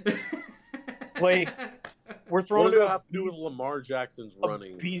Amendola. We're throwing what does that have to do with Lamar Jackson's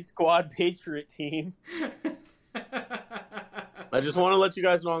running? B squad Patriot team. I just want to let you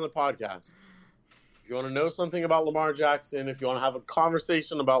guys know on the podcast. If you want to know something about Lamar Jackson, if you want to have a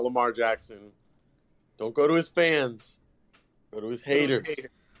conversation about Lamar Jackson, don't go to his fans. Go to his haters.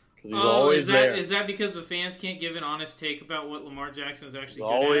 Because he's always there. Is that because the fans can't give an honest take about what Lamar Jackson is actually good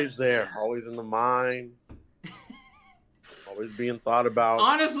at? Always there. Always in the mind. Always being thought about.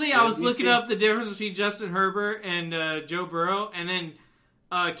 Honestly, I was looking up the difference between Justin Herbert and Joe Burrow, and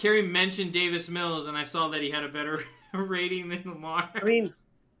then Kerry mentioned Davis Mills, and I saw that he had a better rating than Lamar. I mean,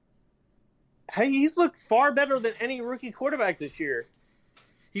 he's looked far better than any rookie quarterback this year.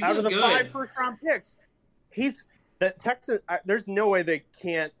 He's out of the good. 5 first-round picks. There's no way they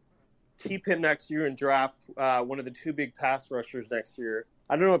can't keep him next year and draft one of the 2 big pass rushers next year.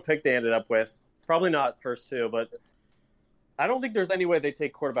 I don't know what pick they ended up with. Probably not first 2, but I don't think there's any way they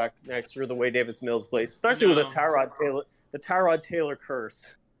take quarterback next year the way Davis Mills plays, especially with the Tyrod Taylor curse.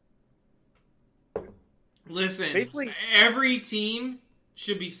 Listen, basically, every team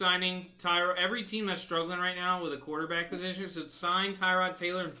should be signing Tyrod. Every team that's struggling right now with a quarterback position should sign Tyrod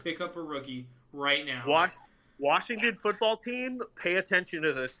Taylor and pick up a rookie right now. Washington football team, pay attention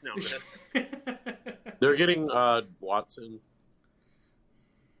to this number. They're getting Watson.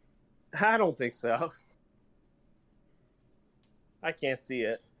 I don't think so. I can't see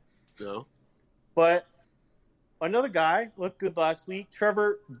it. No. But another guy looked good last week.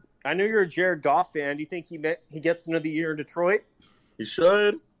 Trevor, I know you're a Jared Goff fan. Do you think he gets another year in Detroit? He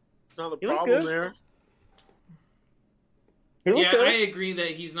should. It's not the He looked problem good. there. Yeah, I agree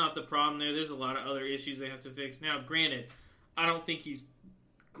that he's not the problem there. There's a lot of other issues they have to fix. Now, granted, I don't think he's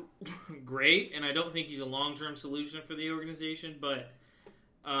great, and I don't think he's a long-term solution for the organization, but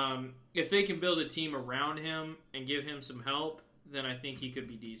if they can build a team around him and give him some help, then I think he could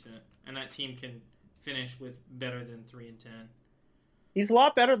be decent, and that team can finish with better than 3-10. He's a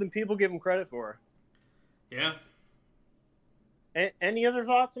lot better than people give him credit for. Yeah. Any other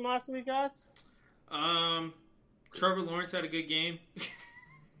thoughts from last week, guys? Trevor Lawrence had a good game.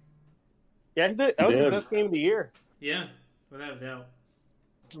 Yeah, that was the best game of the year. Yeah, without a doubt.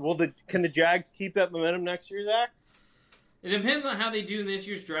 Well, can the Jags keep that momentum next year, Zach? It depends on how they do in this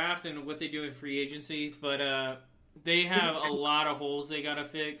year's draft and what they do in free agency, but they have a lot of holes they got to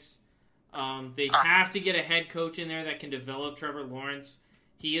fix. They have to get a head coach in there that can develop Trevor Lawrence.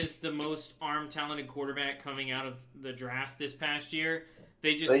 He is the most arm-talented quarterback coming out of the draft this past year.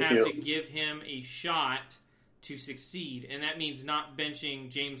 They just have to give him a shot to succeed, and that means not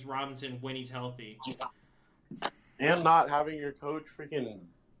benching James Robinson when he's healthy. And not having your coach freaking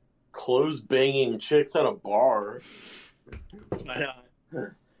close banging chicks at a bar.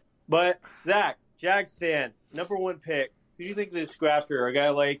 But, Zach, Jags fan, number one pick. Who do you think they should go after? A guy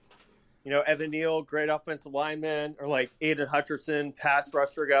like, Evan Neal, great offensive lineman, or like Aiden Hutcherson, pass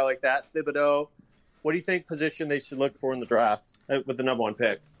rusher, a guy like that, Thibodeau? What do you think position they should look for in the draft with the number one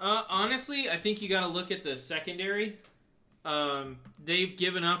pick? Honestly, I think you got to look at the secondary. They've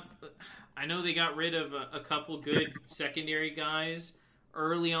given up. I know they got rid of a couple good secondary guys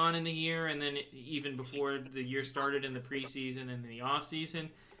early on in the year, and then even before the year started in the preseason and in the offseason.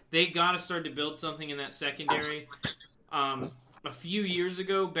 They got to start to build something in that secondary. A few years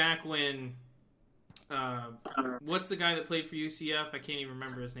ago, back when what's the guy that played for UCF? I can't even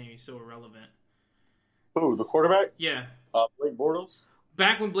remember his name. He's so irrelevant. Who, the quarterback? Yeah. Blake Bortles?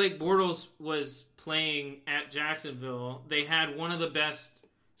 Back when Blake Bortles was playing at Jacksonville, they had one of the best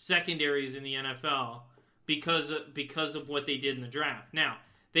secondaries in the NFL because of what they did in the draft. Now,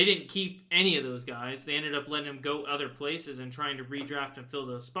 they didn't keep any of those guys. They ended up letting them go other places and trying to redraft and fill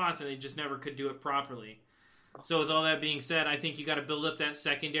those spots, and they just never could do it properly. So with all that being said, I think you got to build up that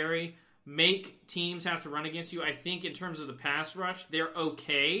secondary, make teams have to run against you. I think in terms of the pass rush, they're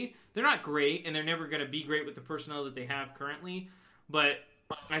okay. They're not great, and they're never going to be great with the personnel that they have currently, but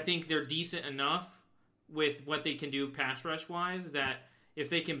I think they're decent enough with what they can do pass rush-wise that if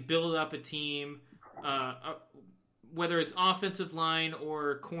they can build up a team, whether it's offensive line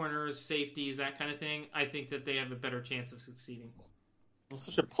or corners, safeties, that kind of thing, I think that they have a better chance of succeeding. That's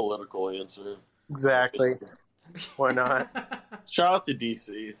such a political answer. Exactly. Why not? Shout out to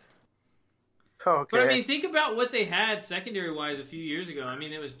DCs. Okay. But, I mean, think about what they had secondary-wise a few years ago. I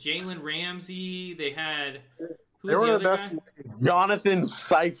mean, it was Jalen Ramsey. They had... Who was the other guy? Jonathan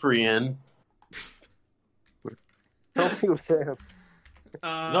Cyprian. I don't think it was him.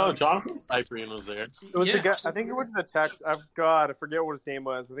 No, Jonathan Cyprian was there. It was the guy. I think he went to the Texans. I forget what his name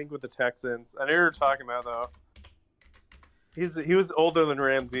was. I think with the Texans. I know you were talking about though. He was older than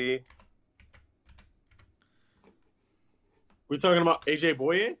Ramsey. We're talking about AJ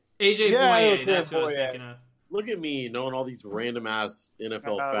Boye? AJ Boye, that's what I was thinking of. Look at me knowing all these random ass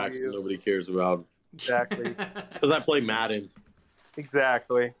NFL How facts you? that nobody cares about. Exactly. Because I play Madden.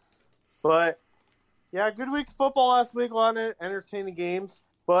 Exactly. But yeah, good week of football last week. A lot of entertaining games.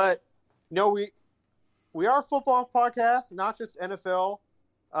 But we are a football podcast, not just NFL.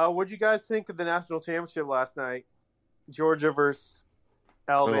 What did you guys think of the national championship last night? Georgia versus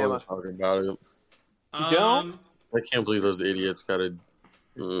I don't Alabama. want to talk about it. You don't? I can't believe those idiots got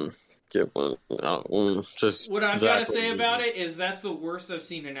to get one. Just What I've got to say about it is that's the worst I've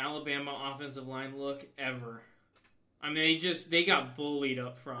seen an Alabama offensive line look ever. I mean, they got bullied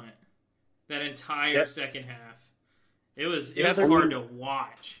up front that entire second half. It was hard to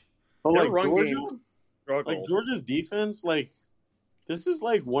watch. But Their like run Georgia, game's struggle. like Georgia's defense, like this is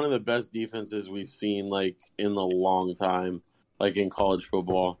like one of the best defenses we've seen like in a long time, like in college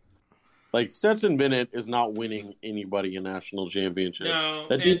football. Like Stetson Bennett is not winning anybody a national championship. No,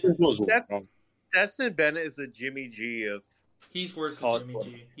 that defense was wrong. Stetson Bennett is the Jimmy G of he's worse than college Jimmy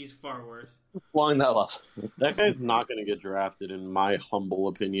football. G. He's far worse. Blowing that off. That guy's not going to get drafted, in my humble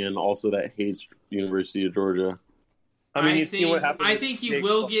opinion. Also, that hates University of Georgia. I mean, you see what happened. I think he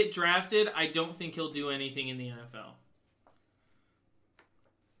will get drafted. I don't think he'll do anything in the NFL.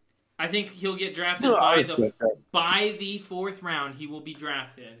 I think he'll get drafted by the fourth round. He will be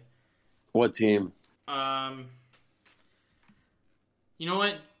drafted. What team? You know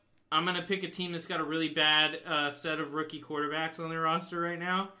what? I'm going to pick a team that's got a really bad set of rookie quarterbacks on their roster right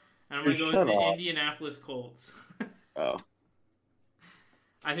now. And I'm going to go with the Indianapolis Colts. Oh.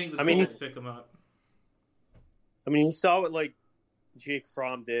 I think the Colts pick them up. I mean, you saw what, like, Jake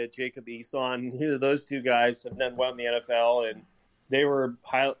Fromm did, Jacob Eason. Those two guys have then won the NFL, and they were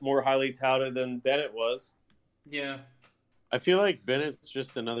more highly touted than Bennett was. Yeah. I feel like Bennett's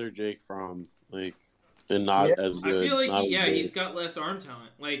just another Jake Fromm, like, and not as good. I feel like, he's got less arm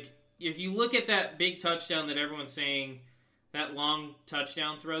talent. Like, if you look at that big touchdown that everyone's saying, that long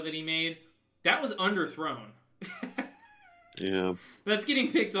touchdown throw that he made, that was underthrown. Yeah. That's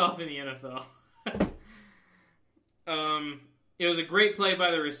getting picked off in the NFL. It was a great play by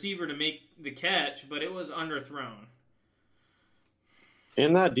the receiver to make the catch, but it was underthrown.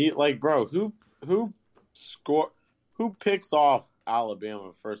 And that like, bro, who picks off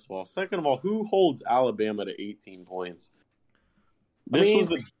Alabama, first of all? Second of all, who holds Alabama to 18 points? This was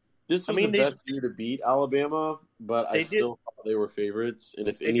the best year to beat Alabama, but I still thought they were favorites. And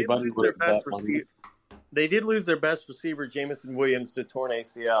if anybody would have bet money, they did lose their best receiver, Jamison Williams, to torn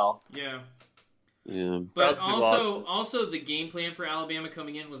ACL. Yeah. Yeah. But also the game plan for Alabama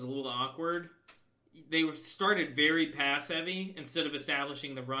coming in was a little awkward. They started very pass heavy instead of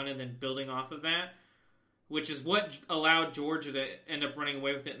establishing the run and then building off of that, which is what allowed Georgia to end up running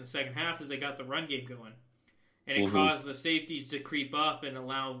away with it in the second half, as they got the run game going. And it caused the safeties to creep up and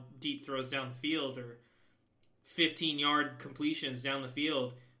allow deep throws down the field or 15-yard completions down the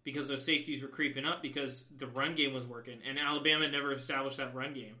field because those safeties were creeping up because the run game was working. And Alabama never established that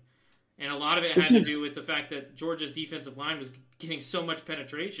run game. And a lot of it had to do with the fact that Georgia's defensive line was getting so much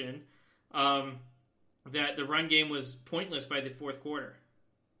penetration that the run game was pointless by the fourth quarter.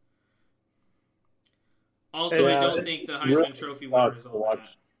 Also, I don't think the Heisman Trophy winner is all that.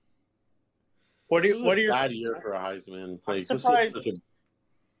 What are your bad year for a Heisman? I'm surprised.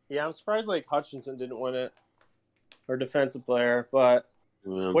 I'm surprised like Hutchinson didn't win it, or defensive player. But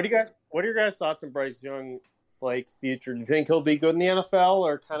what are your guys' thoughts on Bryce Young? Like future, do you think he'll be good in the NFL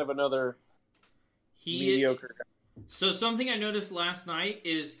or kind of another mediocre guy? So something I noticed last night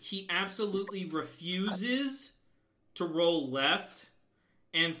is he absolutely refuses to roll left,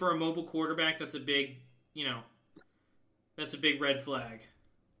 and for a mobile quarterback, that's a big, that's a big red flag.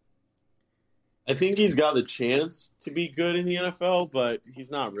 I think he's got the chance to be good in the NFL, but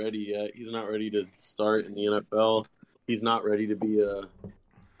he's not ready yet. He's not ready to start in the NFL. He's not ready to be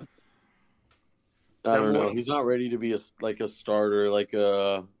I don't know. He's not ready to be a starter. This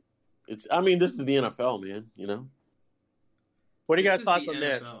is the NFL, man. What are you guys' thoughts on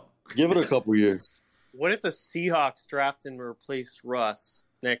this? Give it a couple years. What if the Seahawks draft and replace Russ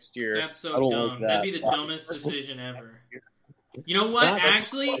next year? That's so dumb. That'd be the dumbest decision ever. You know what?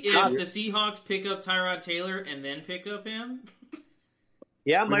 Actually, if the Seahawks pick up Tyrod Taylor and then pick up him,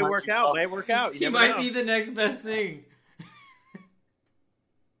 it might work out. He might be the next best thing.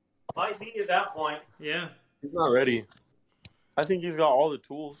 Might be at that point. Yeah. He's not ready. I think he's got all the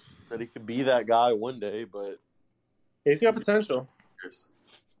tools that he could be that guy one day, but he's got potential.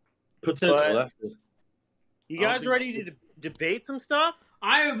 You guys ready to debate some stuff?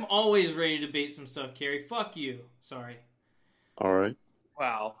 I am always ready to debate some stuff, Kerry. Fuck you. Sorry. All right.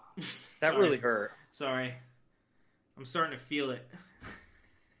 Wow. That really hurt. Sorry. I'm starting to feel it.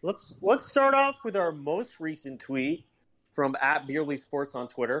 Let's start off with our most recent tweet from @BeerlySports on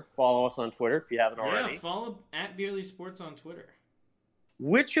Twitter. Follow us on Twitter if you haven't already. Yeah, follow @BeerlySports on Twitter.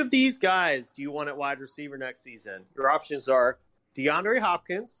 Which of these guys do you want at wide receiver next season? Your options are DeAndre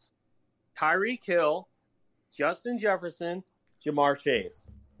Hopkins, Tyreek Hill, Justin Jefferson, Jamar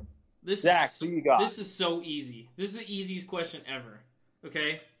Chase. Zach, who you got? This is so easy. This is the easiest question ever.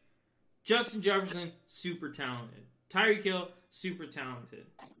 Okay? Justin Jefferson, super talented. Tyreek Hill, super talented.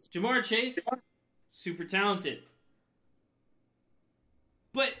 Jamar Chase, super talented.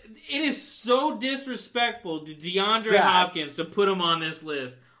 But it is so disrespectful to DeAndre Hopkins to put him on this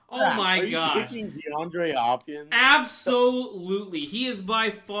list. Oh my gosh. Are you picking DeAndre Hopkins? Absolutely. He is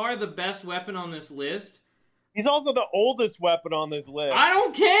by far the best weapon on this list. He's also the oldest weapon on this list. I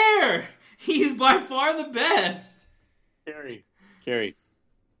don't care. He's by far the best. Carrie.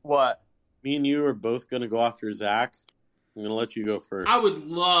 What? Me and you are both going to go after Zach. I'm going to let you go first. I would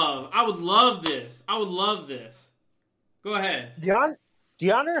love this. Go ahead.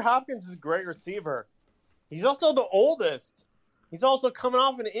 DeAndre Hopkins is a great receiver. He's also the oldest. He's also coming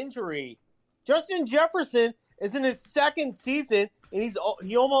off an injury. Justin Jefferson is in his second season, and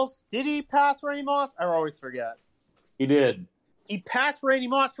he almost – did he pass Randy Moss? I always forget. He did. He passed Randy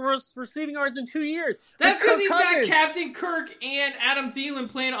Moss for most receiving yards in 2 years. That's because he's got Captain Kirk and Adam Thielen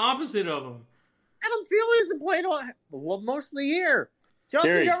playing opposite of him. Adam Thielen hasn't played most of the year.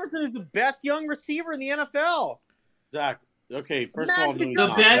 Justin Jefferson is the best young receiver in the NFL. Zach, okay, first of all,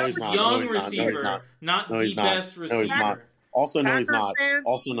 the best young receiver, not the best receiver. No, he's not. Also, no, he's not.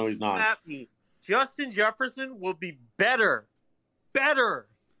 Also, no, he's not. Justin Jefferson will be better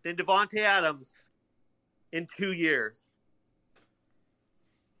than Devontae Adams in 2 years.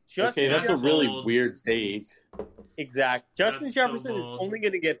 Okay, that's a really weird take. Exactly. Justin Jefferson is only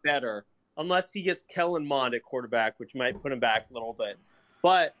going to get better unless he gets Kellen Mond at quarterback, which might put him back a little bit.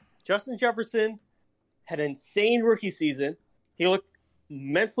 But Justin Jefferson had an insane rookie season. He looked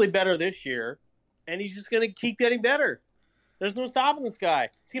immensely better this year, and he's just going to keep getting better. There's no stopping this guy.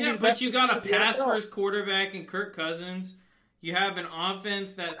 Yeah, but you got a pass-first quarterback in Kirk Cousins. You have an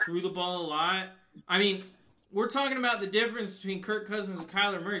offense that threw the ball a lot. I mean, we're talking about the difference between Kirk Cousins and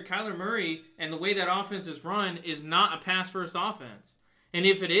Kyler Murray. Kyler Murray and the way that offense is run is not a pass-first offense. And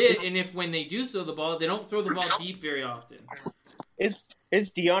if it is, and if when they do throw the ball, they don't throw the ball deep very often. Is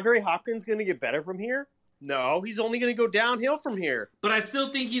DeAndre Hopkins going to get better from here? No, he's only going to go downhill from here. But I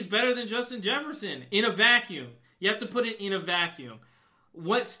still think he's better than Justin Jefferson in a vacuum. You have to put it in a vacuum.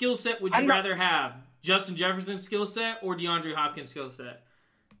 What skill set would you rather have? Justin Jefferson's skill set or DeAndre Hopkins' skill set?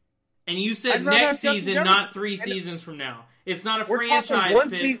 And you said next season, not 3 seasons from now. It's not a franchise pick. We're talking 1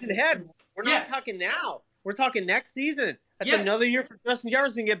 pick. season ahead. We're not talking now. We're talking next season. That's another year for Justin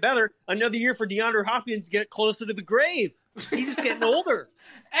Jefferson to get better. Another year for DeAndre Hopkins to get closer to the grave. He's just getting older.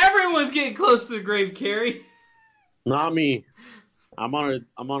 Everyone's getting close to the grave, Kerry. Not me. I'm on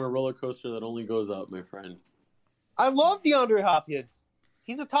a roller coaster that only goes up, my friend. I love DeAndre Hopkins.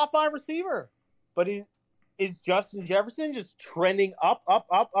 He's a top 5 receiver. But is Justin Jefferson just trending up?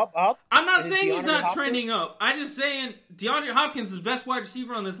 I'm not saying he's not trending up. I'm just saying DeAndre Hopkins is the best wide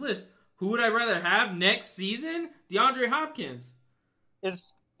receiver on this list. Who would I rather have next season? DeAndre Hopkins.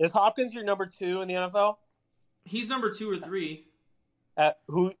 Is Hopkins your number 2 in the NFL? He's number 2 or 3.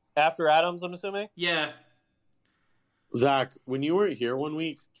 Who after Adams, I'm assuming? Yeah. Zach, when you weren't here one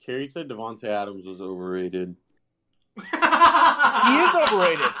week, Kerry said Devontae Adams was overrated. He is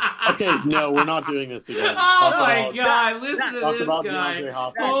overrated. Okay, no, we're not doing this again. Oh my God! Listen to this guy.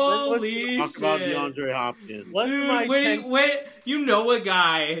 Holy shit! Talk about DeAndre Hopkins. Dude, wait! You know a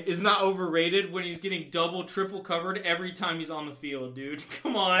guy is not overrated when he's getting double, triple covered every time he's on the field, dude.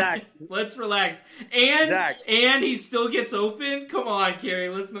 Come on, Zach. Let's relax. And he still gets open. Come on, Kerry.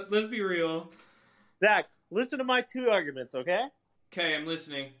 Let's be real. Zach, listen to my 2 arguments, okay? Okay, I'm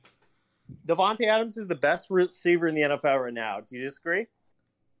listening. Devontae Adams is the best receiver in the NFL right now. Do you disagree?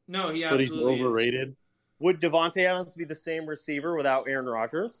 No, he absolutely But he's overrated. Is. Would Devontae Adams be the same receiver without Aaron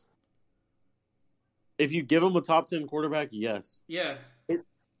Rodgers? If you give him a top 10 quarterback, yes. Yeah.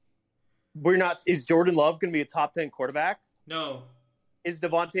 Is Jordan Love going to be a top 10 quarterback? No. Is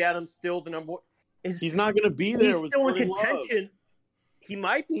Devontae Adams still the number 1? He's not going to be there. He's with still Jordan in contention. Love. He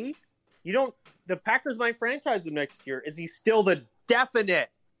might be. The Packers might franchise him next year. Is he still the definite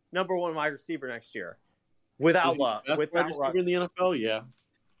number 1 wide receiver next year? Without Love. Without Rodgers in the NFL, yeah.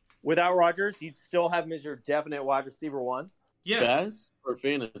 Without Rodgers, you'd still have him as your definite wide receiver 1? Yeah. Best or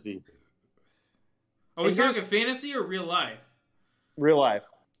fantasy? Are we talking fantasy or real life? Real life.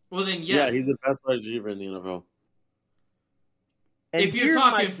 Well, then, yeah, he's the best wide receiver in the NFL. And if you're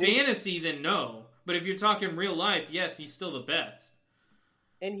talking fantasy, then no. But if you're talking real life, yes, he's still the best.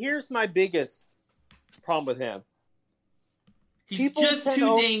 And here's my biggest problem with him. He's just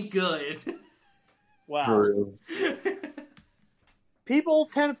too dang good. Wow. True. People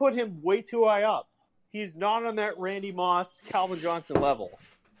tend to put him way too high up. He's not on that Randy Moss, Calvin Johnson level.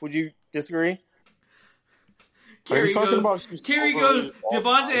 Would you disagree? Kerry goes,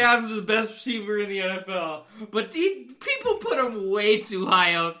 Devontae Adams is the best receiver in the NFL. But people put him way too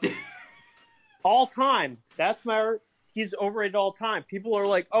high up there. All time. He's overrated all time. People are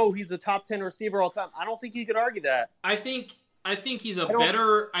like, oh, he's a top 10 receiver all time. I don't think you could argue that. I think he's a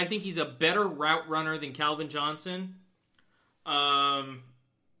better route runner than Calvin Johnson. Yeah,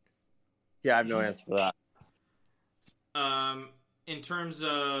 I have no answer for that. In terms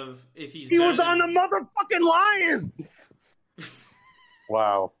of if he was on the motherfucking Lions.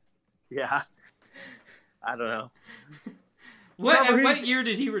 Wow. Yeah. I don't know. What year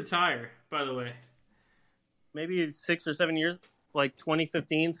did he retire, by the way? Maybe 6 or 7 years, like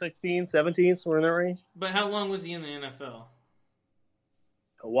 2015, 16, 17, somewhere in that range. But how long was he in the NFL?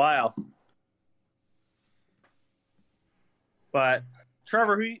 a while. But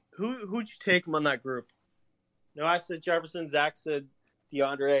Trevor, who'd you take him on that group? No, I said Jefferson. Zach said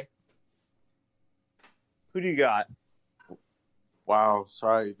DeAndre. Who do you got? Wow,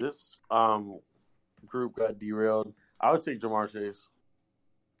 sorry. This group got derailed. I would take Jamar Chase.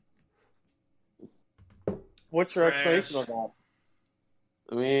 What's your Trash. explanation on that?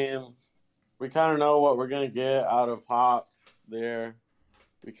 I mean, we kind of know what we're going to get out of Hop there.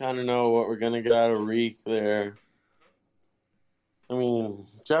 We kind of know what we're going to get out of Reek there. I mean,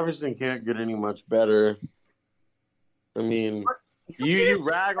 Jefferson can't get any much better. I mean, you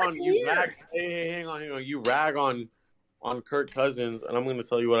rag on hey, hang on. You rag on Kirk Cousins, and I'm going to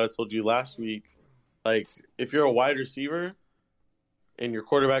tell you what I told you last week. Like, if you're a wide receiver and your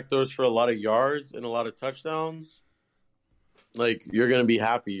quarterback throws for a lot of yards and a lot of touchdowns, like, you're going to be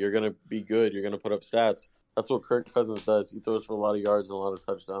happy. You're going to be good. You're going to put up stats. That's what Kirk Cousins does. He throws for a lot of yards and a lot of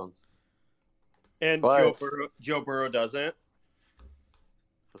touchdowns. And Joe Burrow doesn't.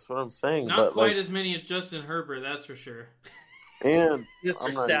 That's what I'm saying. Not quite as many as Justin Herbert, that's for sure. And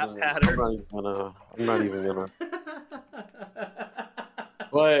Mr. Stat Patter. I'm not even gonna.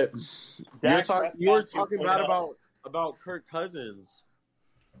 But you were talking bad about Kirk Cousins.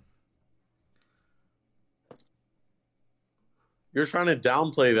 You're trying to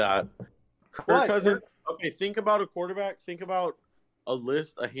downplay that. Kirk Cousins. Okay, think about a quarterback. Think about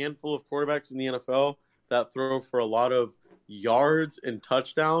a handful of quarterbacks in the NFL that throw for a lot of yards and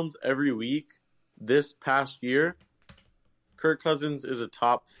touchdowns every week. This past year, Kirk Cousins is a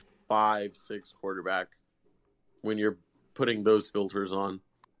top 5-6 quarterback when you're putting those filters on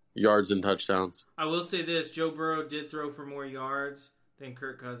yards and touchdowns. I will say this: Joe Burrow did throw for more yards than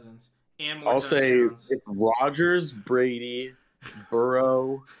Kirk Cousins, and more I'll touchdowns. say it's Rodgers, Brady,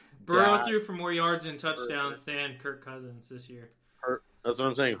 Burrow. Burrow threw for more yards and touchdowns than Kirk Cousins this year. That's what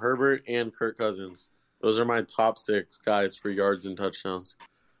I'm saying. Herbert and Kirk Cousins. Those are my top 6 guys for yards and touchdowns.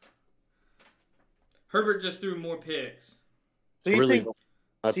 Herbert just threw more picks. So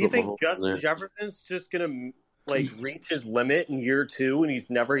you think Justin Jefferson's just gonna reach his limit in year 2, and he's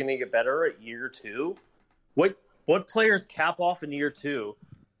never gonna get better at year 2? What players cap off in year 2?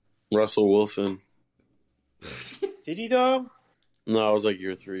 Russell Wilson. Did he though? No, I was like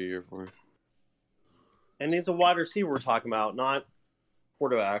year 3, year 4. And he's a wide receiver we're talking about, not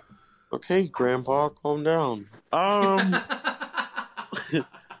quarterback. Okay, Grandpa, calm down.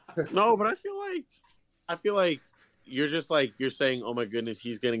 No, but I feel like you're just you're saying, oh my goodness,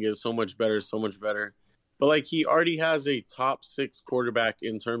 he's gonna get so much better. But he already has a top 6 quarterback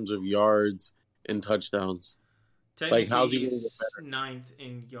in terms of yards and touchdowns. Technically, how's he gonna he's get better? 9th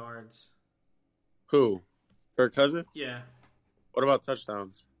in yards. Who? Kirk Cousins? Yeah. What about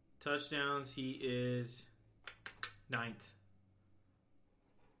touchdowns? Touchdowns, he is 9th.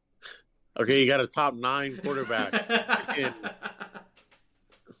 Okay, you got a top 9 quarterback.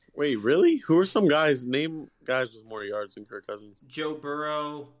 Wait, really? Who are some guys? Name guys with more yards than Kirk Cousins. Joe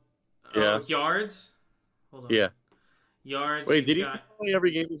Burrow. Yeah. Yards? Hold on. Yeah. Yards. Wait, did he play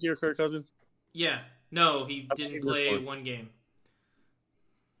every game this year, Kirk Cousins? Yeah. No, he didn't play one game.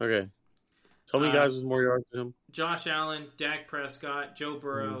 Okay. Tell me guys with more yards than him. Josh Allen, Dak Prescott, Joe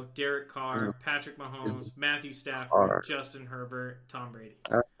Burrow, Derek Carr, Patrick Mahomes, Matthew Stafford, Justin Herbert, Tom Brady.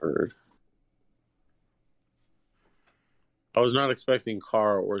 Stafford. I was not expecting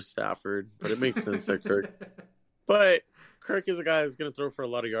Carr or Stafford, but it makes sense that Kirk. But Kirk is a guy that's going to throw for a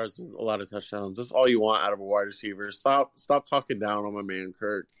lot of yards and a lot of touchdowns. That's all you want out of a wide receiver. Stop talking down on my man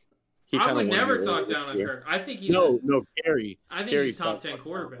Kirk. I would never talk down on Kirk. I think he's Carey. I think he's top 10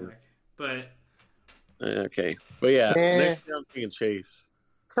 quarterback. But okay, but yeah, next year I'm thinking Chase.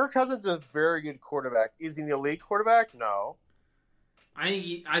 Kirk Cousins is a very good quarterback. Is he an elite quarterback? No. I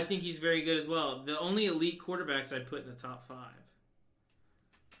think he's very good as well. The only elite quarterbacks I'd put in the top 5.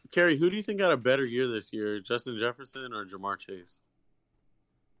 Carey, who do you think got a better year this year, Justin Jefferson or Jamar Chase?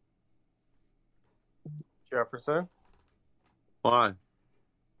 Jefferson. Why?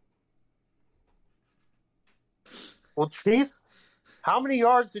 Well, Chase. How many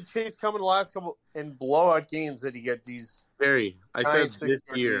yards did Chase come in the last couple in blowout games? Did he get these? Barry, I said this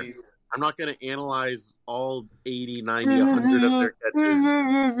year. I'm not going to analyze all 80, 90, 100 of their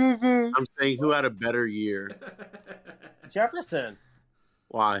catches. I'm saying who had a better year. Jefferson.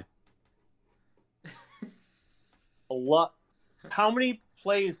 Why? A lot. How many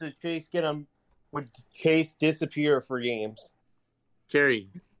plays did Chase get him? Would Chase disappear for games? Carey,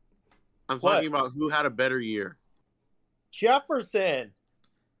 I'm talking about who had a better year. Jefferson.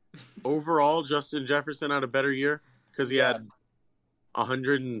 Overall, Justin Jefferson had a better year because he had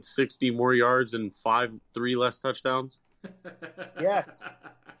 160 more yards and 3 less touchdowns. Yes.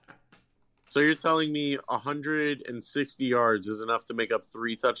 So you're telling me 160 yards is enough to make up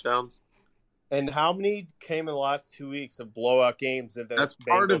 3 touchdowns? And how many came in the last 2 weeks of blowout games that the That's Bengals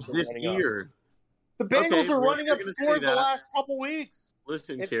part of are this running up? year. The Bengals Okay, are bro, running you're up gonna say scores the that. last couple weeks.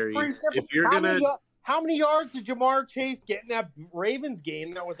 Listen, It's Kerry, pretty simple. if you're How many yards did Jamar Chase get in that Ravens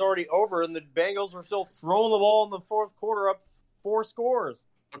game that was already over, and the Bengals were still throwing the ball in the fourth quarter up 4 scores?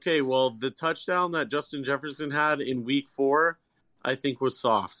 Okay, well, the touchdown that Justin Jefferson had in week 4, I think was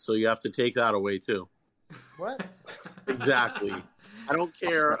soft. So you have to take that away too. What? Exactly. I don't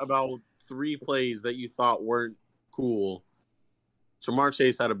care about 3 plays that you thought weren't cool. Jamar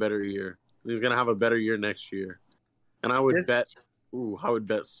Chase had a better year. He's going to have a better year next year. And I would bet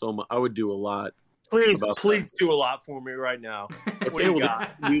so much. I would do a lot. Please do a lot for me right now. What do you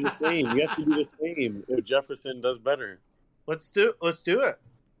got? You have to do the same. You have to do the same if Jefferson does better. Let's do it.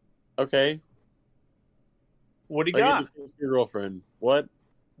 Okay. What do you got? Your girlfriend. What?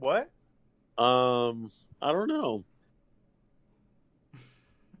 What? I don't know.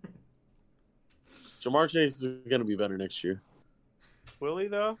 Jamar Chase is going to be better next year. Will he,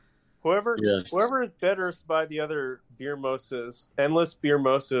 though? Whoever is better by the other beer mosas, endless beer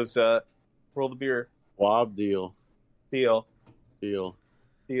mosas, roll the beer. Wob deal. Deal.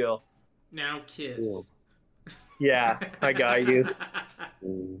 Now kiss. Deal. Yeah, I got you.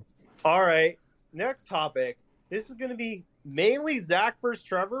 All right, next topic. This is going to be mainly Zach versus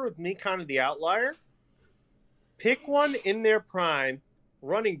Trevor, with me kind of the outlier. Pick one in their prime.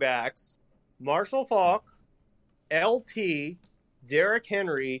 Running backs: Marshall Faulk, LT, Derrick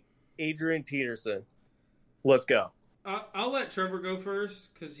Henry, Adrian Peterson. Let's go. I'll let Trevor go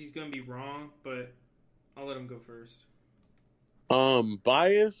first because he's going to be wrong, but I'll let him go first.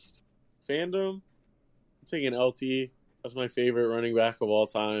 Biased fandom. I'm taking LT. That's my favorite running back of all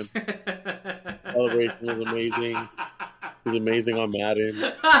time. Celebration was amazing. He's amazing on Madden.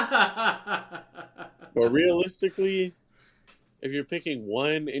 But realistically, if you're picking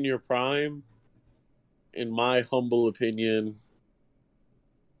one in your prime, in my humble opinion,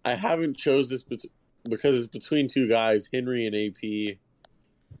 I haven't chose this because it's between 2 guys, Henry and AP.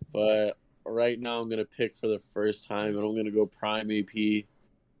 But right now I'm going to pick for the first time, and I'm going to go prime AP.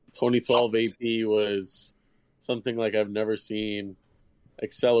 2012 AP was something like I've never seen.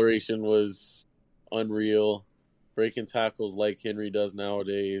 Acceleration was unreal. Breaking tackles like Henry does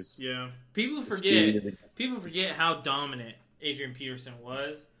nowadays. Yeah. People forget how dominant Adrian Peterson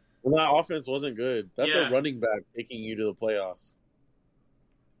was. Well, that offense wasn't good. That's a running back taking you to the playoffs.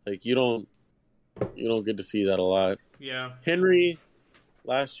 Like, you don't get to see that a lot. Yeah. Henry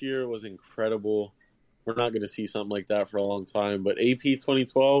last year was incredible. We're not going to see something like that for a long time. But AP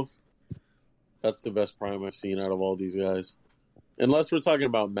 2012, that's the best prime I've seen out of all these guys. Unless we're talking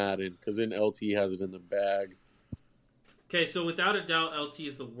about Madden, because then LT has it in the bag. Okay, so without a doubt, LT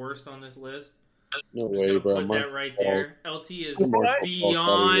is the worst on this list. No way, bro. Put that right there. LT is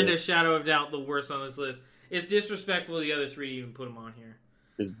beyond a shadow of doubt the worst on this list. It's disrespectful to the other 3 to even put him on here.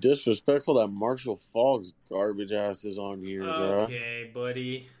 It's disrespectful that Marshall Faulk's garbage ass is on here, bro. Okay,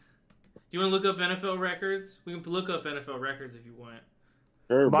 buddy. Do you want to look up NFL records? We can look up NFL records if you want.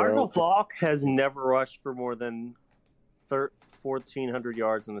 Sure, Marshall Faulk has never rushed for more than 1,400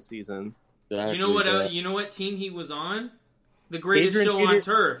 yards in the season. Exactly, you know what team he was on? The greatest show on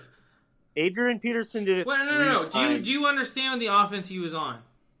turf. Adrian Peterson did it. Well, no. Do you understand the offense he was on?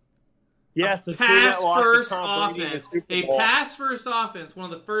 Yes, a pass-first offense. A pass-first offense,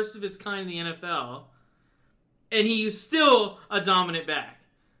 one of the first of its kind in the NFL. And he's still a dominant back.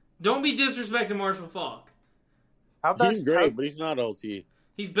 Don't be disrespecting Marshall Faulk. He's great, but he's not LT.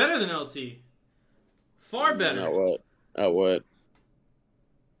 He's better than LT. Far better. At what?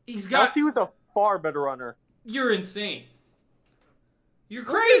 LT was a far better runner. You're insane. You're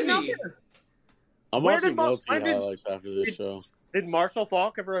crazy. I'm watching LT highlights after this show. Did Marshall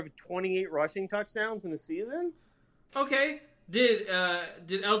Faulk ever have 28 rushing touchdowns in a season? Okay. Did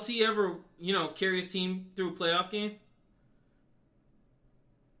LT ever, carry his team through a playoff game?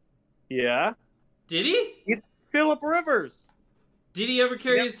 Yeah. Did he? Phillip Rivers. Did he ever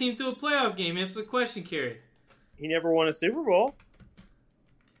carry his team through a playoff game? Answer the question, Kerry. He never won a Super Bowl.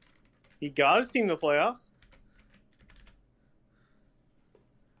 He got his team to the playoffs.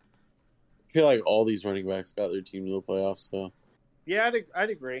 I feel like all these running backs got their team to the playoffs, so. Yeah, I'd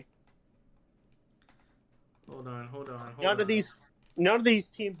agree. Hold on. None of these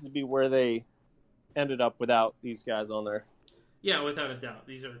teams would be where they ended up without these guys on there. Yeah, without a doubt.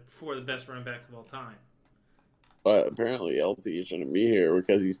 These are 4 of the best running backs of all time. But apparently LT shouldn't be here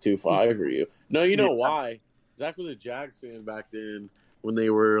because he's too 5 for you. No, you know why? Zach was a Jags fan back then when they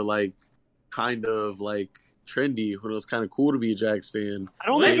were, kind of, trendy, when it was kind of cool to be a Jags fan. I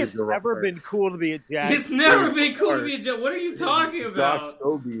don't think it's ever been cool to be a Jags. It's never been cool to be a Jags. What are you talking about? Josh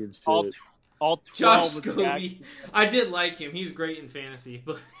Scobie and shit. All 12 Josh Scobie. I did like him. He's great in fantasy,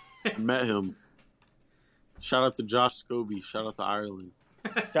 but I met him. Shout out to Josh Scobie. Shout out to Ireland.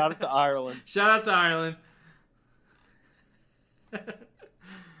 Shout out to Ireland. Shout out to Ireland.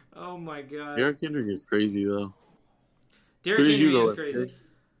 Oh my god. Derrick Henry is crazy though. Derrick Henry is crazy.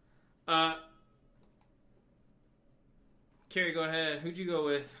 Kerry, go ahead. Who'd you go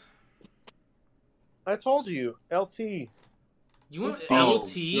with? I told you, LT. You went Oh,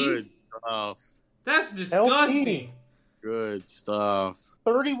 LT? good stuff. That's disgusting. LT. Good stuff.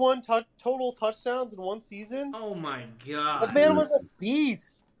 31 total touchdowns in one season. Oh my That god. man was a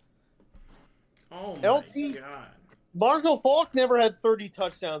beast. Oh my LT. god. Marshall Faulk never had 30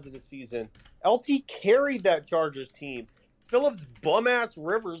 touchdowns in a season. LT carried that Chargers team. Phillips bum-ass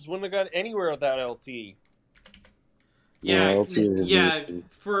Rivers wouldn't have got anywhere without LT. Yeah, LT is yeah. amazing.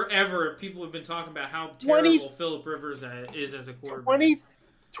 Forever, people have been talking about how 20 terrible Phillip Rivers is as a quarterback.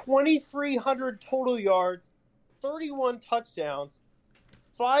 2,300 total yards, 31 touchdowns,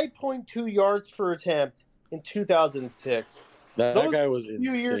 5.2 yards per attempt in 2006. That Those guy was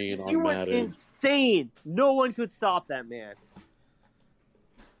few years, insane he on was Madden. insane. No one could stop that man.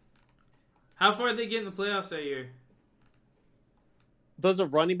 How far did they get in the playoffs that year? Does a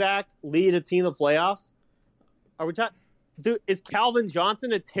running back lead a team to playoffs? Are we talking? Dude, is Calvin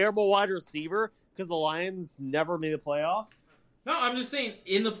Johnson a terrible wide receiver because the Lions never made the playoffs? No, I'm just saying,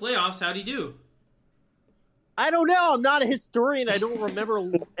 in the playoffs, how'd he do? I don't know. I'm not a historian. I don't remember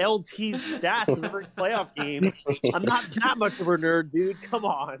LT's stats in every playoff game. I'm not that much of a nerd, dude. Come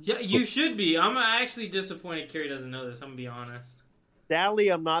on. Yeah, you should be. I'm actually disappointed Kerry doesn't know this. I'm going to be honest. Sadly,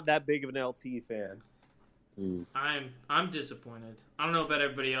 I'm not that big of an LT fan. I'm disappointed. I don't know about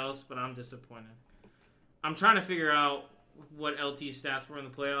everybody else, but I'm disappointed. I'm trying to figure out what LT's stats were in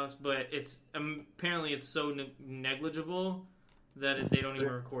the playoffs, but it's apparently it's so negligible that they don't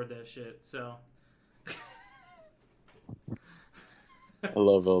even record that shit. So I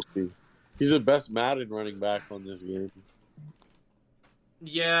love LT. He's the best Madden running back on this game.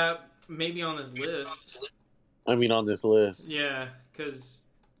 yeah, maybe on this list. I mean, on this list. Yeah, because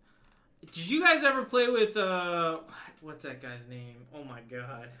did you guys ever play with what's that guy's name? Oh my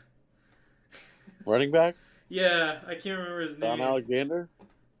god. Running back? Yeah, I can't remember his name. Don Alexander?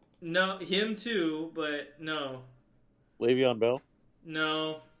 No, him too, but no. Le'Veon Bell?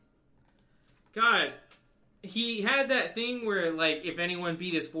 No. God, he had that thing where, like, if anyone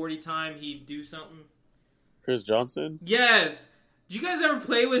beat his 40 time, he'd do something. Chris Johnson? Yes. Did you guys ever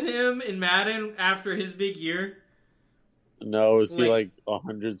play with him in Madden after his big year? No, is he like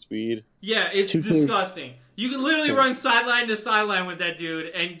 100 speed? Yeah, it's disgusting. You can literally run sideline to sideline with that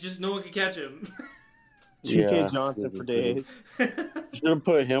dude, and just no one can catch him. 2K Johnson for days. Should have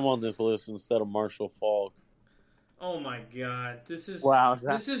put him on this list instead of Marshall Faulk. Oh my god, this is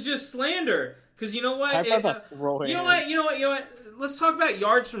this is just slander. Because you know what? You know what? Let's talk about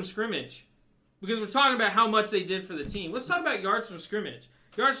yards from scrimmage. Because we're talking about how much they did for the team. Let's talk about yards from scrimmage.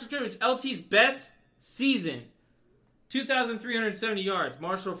 Yards from scrimmage, LT's best season. 2,370 yards.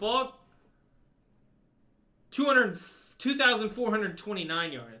 Marshall Faulk,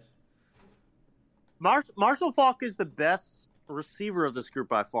 2,429 yards. Marshall Faulk is the best receiver of this group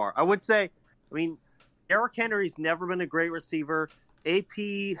by far. I would say, Derrick Henry's never been a great receiver.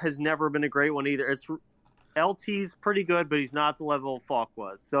 AP has never been a great one either. LT's pretty good, but he's not the level Faulk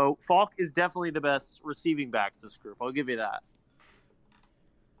was. So Faulk is definitely the best receiving back of this group. I'll give you that.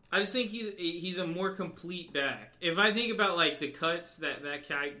 I just think he's a more complete back. If I think about like the cuts that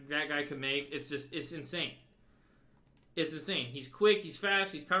guy could make, it's insane. It's insane. He's quick, he's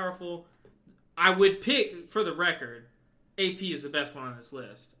fast, he's powerful. I would pick, for the record, AP is the best one on this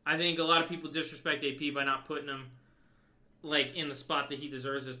list. I think a lot of people disrespect AP by not putting him like in the spot that he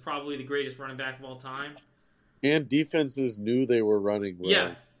deserves as probably the greatest running back of all time. And defenses knew they were running well.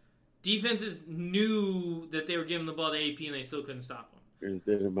 Yeah. Defenses knew that they were giving the ball to AP and they still couldn't stop him. It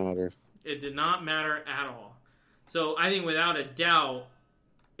didn't matter. It did not matter at all. So I think without a doubt,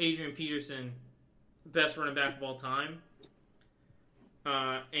 Adrian Peterson, best running back of all time.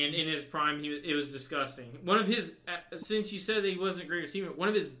 And in his prime, it was disgusting. One of his, since you said that he wasn't a great receiver, one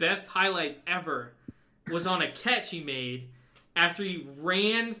of his best highlights ever was on a catch he made after he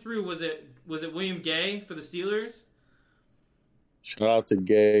ran through, was it William Gay for the Steelers? Shout out to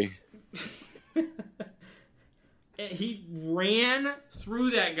Gay. He ran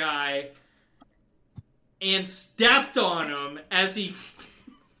through that guy and stepped on him as he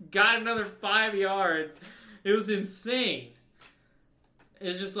got another 5 yards. It was insane.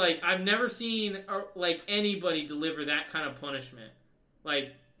 It's just like I've never seen like anybody deliver that kind of punishment,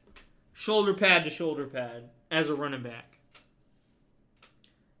 like shoulder pad to shoulder pad as a running back.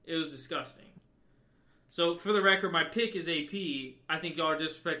 It was disgusting. So for the record, my pick is AP. I think y'all are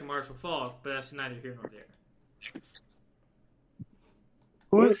disrespecting Marshall Faulk, but that's neither here nor there.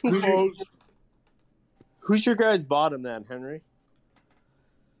 Who's your guy's bottom then, Henry?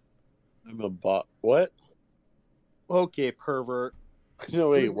 I'm a bot. What? Okay, pervert. No,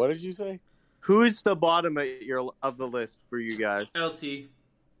 wait. What did you say? Who's the bottom of the list for you guys? LT.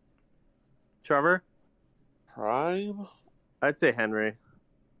 Trevor? Prime? I'd say Henry.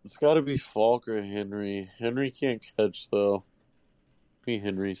 It's got to be Falk or Henry. Henry can't catch, though. Me,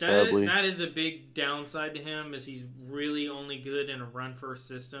 Henry, sadly. That is a big downside to him, is he's really only good in a run-first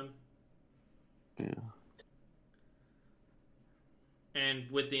system. Yeah. And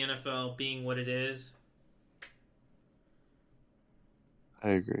with the NFL being what it is. I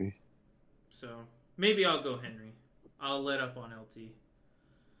agree. So, maybe I'll go Henry. I'll let up on LT.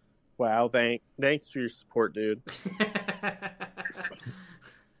 Wow, thanks for your support, dude.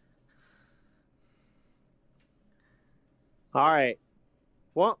 All right.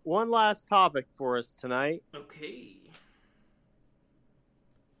 One last topic for us tonight. Okay.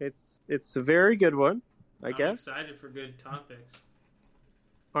 It's a very good one, I I'm guess. excited for good topics.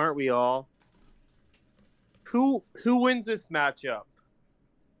 Aren't we all? Who wins this matchup?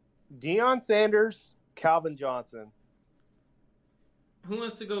 Deion Sanders, Calvin Johnson. Who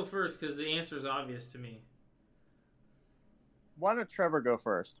wants to go first? Because the answer is obvious to me. Why don't Trevor go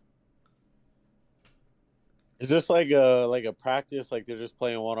first? Is this like a practice? Like they're just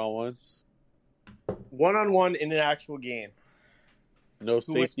playing one-on-ones? One-on-one in an actual game. No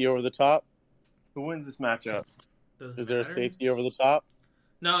safety over the top? Who wins this matchup? Is there a safety over the top?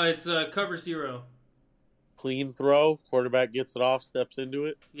 No, it's cover zero. Clean throw. Quarterback gets it off, steps into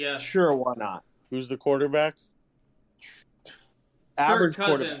it. Yeah. Sure, why not? Who's the quarterback? Kirk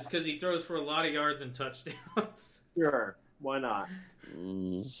Cousins, because he throws for a lot of yards and touchdowns. Sure, why not?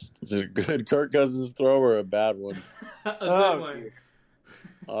 Is it a good Kirk Cousins throw or a bad one? A good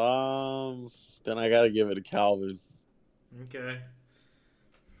one. Then I got to give it to Calvin. Okay.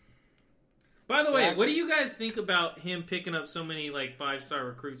 By the way, what do you guys think about him picking up so many like 5-star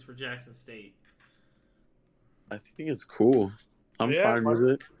recruits for Jackson State? I think it's cool. I'm fine with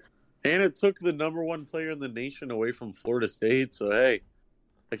it. And it took the number one player in the nation away from Florida State, so hey,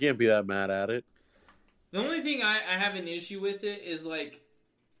 I can't be that mad at it. The only thing I have an issue with it is like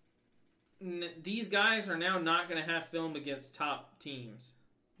these guys are now not going to have film against top teams.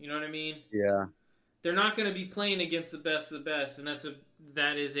 You know what I mean? Yeah. They're not going to be playing against the best of the best, and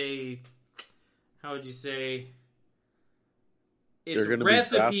that is a how would you say? It's a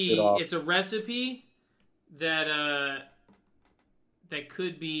recipe. It's a recipe that that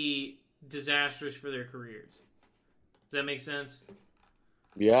could be disastrous for their careers. Does that make sense?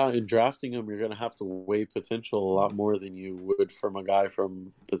 Yeah, in drafting them, you're going to have to weigh potential a lot more than you would from a guy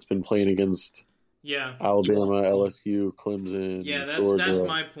that's been playing against Alabama, LSU, Clemson, Georgia. That's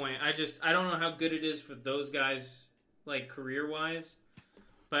my point. I don't know how good it is for those guys, like career-wise.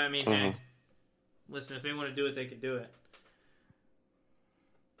 But, I mean, hey, listen, if they want to do it, they can do it.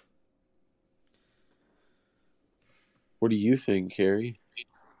 What do you think, Carrie?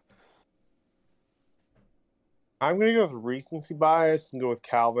 I'm going to go with recency bias and go with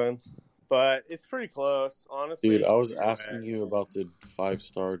Calvin, but it's pretty close, honestly. Dude, I was asking you about the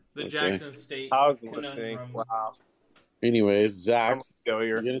 5-star. The Jackson State conundrum. Wow. Anyways, Zach,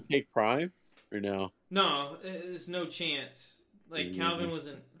 you're going to take Prime or no? No, there's no chance. Like, Calvin was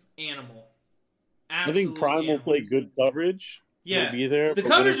an animal. I think Prime will play good coverage. Yeah. He'll be there. The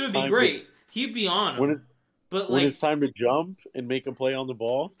coverage would be great. He'd be on him. When it's time to jump and make a play on the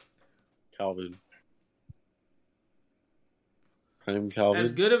ball, Calvin. Prime Calvin.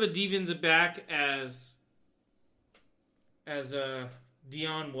 As good of a defensive back as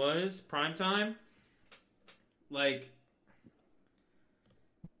Deion was, primetime, like,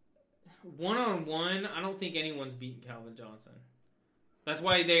 one-on-one, I don't think anyone's beaten Calvin Johnson. That's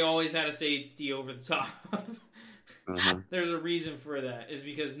why they always had a safety over the top. There's a reason for that. Is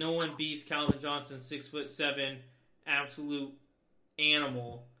because no one beats Calvin Johnson, 6'7", absolute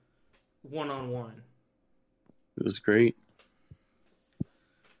animal, one-on-one. It was great.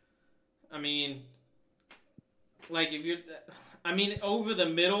 I mean, like if you're, over the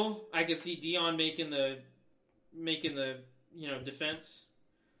middle, I could see Deion making the defense.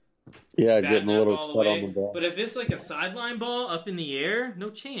 Yeah, getting a little cut on the ball. But if it's like a sideline ball up in the air, no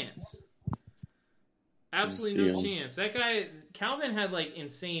chance. Absolutely no chance. That guy, Calvin, had like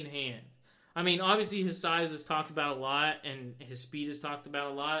insane hands. I mean, obviously his size is talked about a lot, and his speed is talked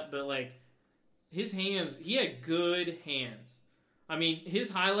about a lot, but like his hands, he had good hands. I mean,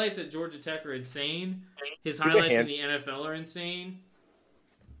 his highlights at Georgia Tech are insane. His highlights in the NFL are insane.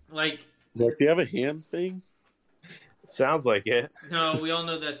 Like, Zach, do you have a hands thing? Sounds like it. no, we all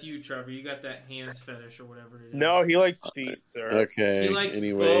know that's you, Trevor. You got that hands fetish or whatever it is. No, he likes feet, sir. Okay. He likes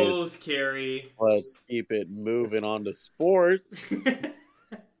anyways, both, Carrie. let's keep it moving on to sports.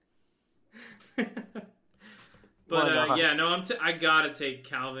 But yeah, no, I gotta take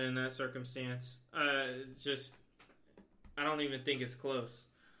Calvin in that circumstance. Just, I don't even think it's close,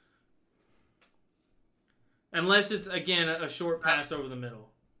 unless it's again a short pass over the middle.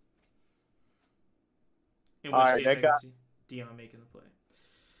 In which case, I can see Dion making the play.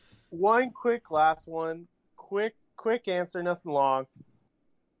 One quick last one. Quick answer, nothing long.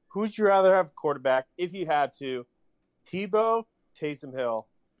 Who'd you rather have quarterback if you had to? Tebow, Taysom Hill.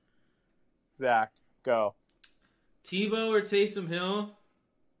 Zach, go. Tebow or Taysom Hill?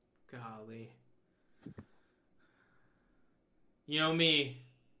 Golly. You know me.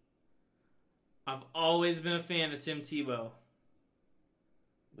 I've always been a fan of Tim Tebow.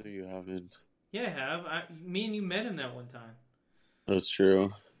 No, you haven't. Yeah, I have. Me and you met him that one time. That's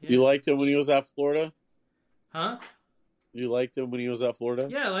true. Yeah. You liked him when he was at Florida? Huh? You liked him when he was at Florida?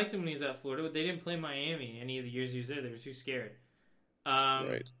 Yeah, I liked him when he was at Florida, but they didn't play Miami any of the years he was there. They were too scared.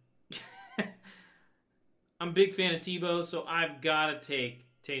 Right. I'm a big fan of Tebow, so I've got to take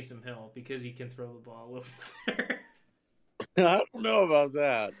Taysom Hill because he can throw the ball a little better. I don't know about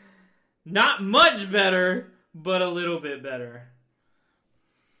that. Not much better, but a little bit better.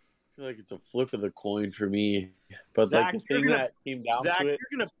 I feel like it's a flip of the coin for me. But Zach, like the thing that came down Zach, to it.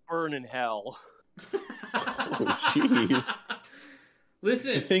 you're going to burn in hell. Oh, jeez.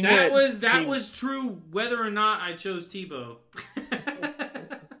 Listen, that was true whether or not I chose Tebow.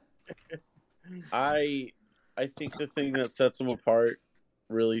 I think the thing that sets him apart,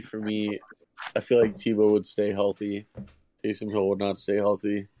 really, for me, I feel like Tebow would stay healthy. Taysom Hill would not stay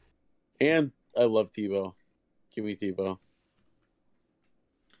healthy. And I love Tebow. Give me Tebow.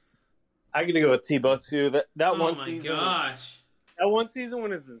 I'm going to go with Tebow, too. That one my season. Gosh. That one season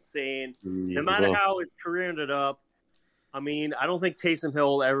was insane. No matter how his career ended up, I mean, I don't think Taysom Hill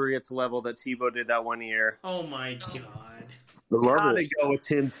will ever get to the level that Tebow did that one year. Oh, my God. Gotta go with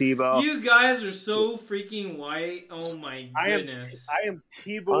Tim Tebow. You guys are so freaking white. Oh, my goodness. I am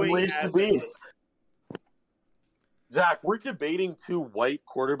Tebowing. Unleash the beast. Zach, we're debating two white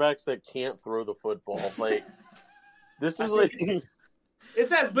quarterbacks that can't throw the football. Like, this is like...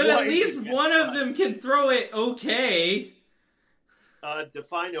 It's as but at least one of them can throw it okay.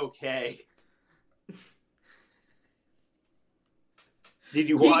 Define okay. Did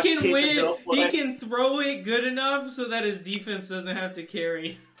you watch He can Taysom win. Hill play? He can throw it good enough so that his defense doesn't have to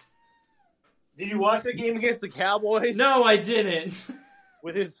carry. Did you watch the game against the Cowboys? No, I didn't.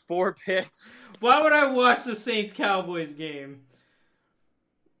 With his 4 picks? Why would I watch the Saints-Cowboys game?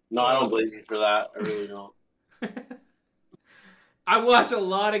 No, I don't blame you for that. I really don't. I watch a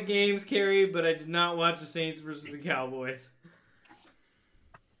lot of games, Kerry, but I did not watch the Saints versus the Cowboys.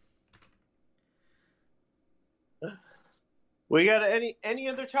 We got any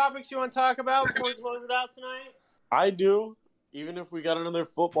other topics you want to talk about before we close it out tonight? I do. Even if we got another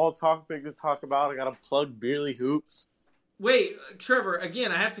football topic to talk about, I got to plug Beerly Hoops. Wait, Trevor,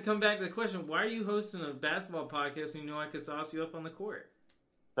 again, I have to come back to the question. Why are you hosting a basketball podcast when you know I could sauce you up on the court?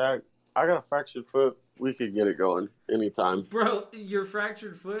 Zach, I got a fractured foot. We could get it going anytime. Bro, your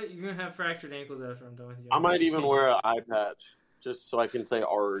fractured foot, you're going to have fractured ankles after I'm done with you. I might even wear an eye patch just so I can say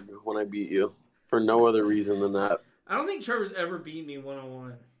ARG when I beat you for no other reason than that. I don't think Trevor's ever beat me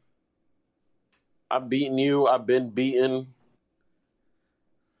one-on-one. I've beaten you. I've been beaten.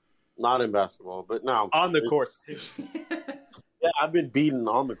 Not in basketball, but no. On the court, too. Yeah, I've been beaten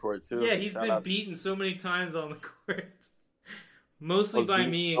on the court, too. Yeah, he's been beaten so many times on the court. Mostly by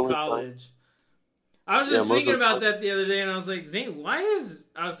me in college. I was just thinking about that the other day, and I was like, Zane, I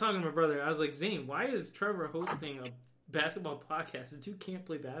was talking to my brother. I was like, Zane, why is Trevor hosting a basketball podcast? The dude can't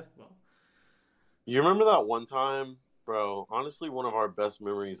play basketball. You remember that one time, bro? Honestly, one of our best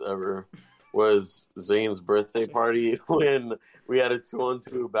memories ever was Zane's birthday party when we had a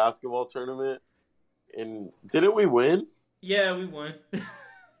 2-on-2 basketball tournament. And didn't we win? Yeah, we won.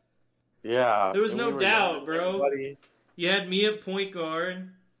 Yeah. There was no doubt, bro. Everybody. You had me at point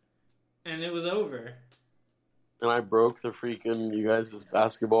guard, and it was over. And I broke the freaking you guys'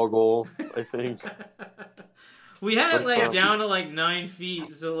 basketball goal, I think. We had it like down to like 9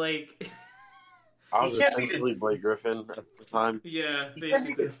 feet, so like I was essentially Blake Griffin at the time. yeah, He can't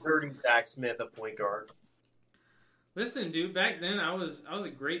basically. be the dirty Zach Smith at point guard. Listen, dude, back then I was a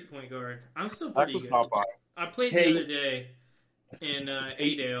great point guard. I'm still That pretty was good. top five. I played the other day in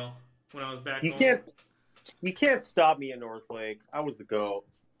Adale when I was back home. You can't stop me at Northlake. I was the GOAT.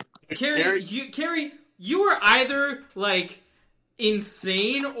 Carrie, you were either like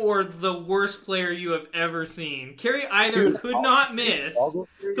insane or the worst player you have ever seen. Carrie either could not miss,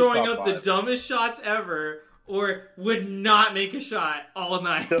 throwing up the dumbest shots ever, or would not make a shot all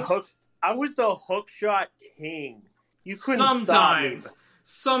night. I was the hook shot king. You couldn't stop me.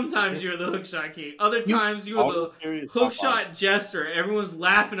 Sometimes you're the hook shot king. Other times you were the hook shot jester. Everyone's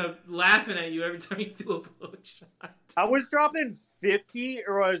laughing at you every time you threw up a hook shot. I was dropping 50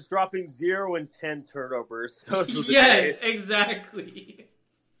 or I was dropping 0 and 10 turnovers. Yes, exactly.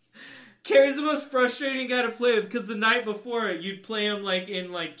 Carrie's the most frustrating guy to play with because the night before you'd play him like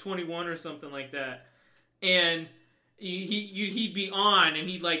in like 21 or something like that, and he'd be on and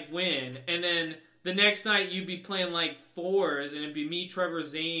he'd like win, and then the next night you'd be playing like fours and it'd be me, Trevor,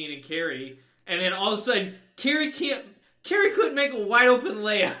 Zane, and Carrie, and then all of a sudden Carrie couldn't make a wide open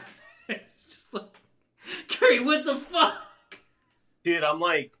layup. It's just like, Carrie, what the fuck? Dude, I'm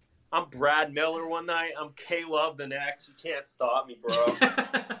Brad Miller one night. I'm K-Love the next. You can't stop me, bro.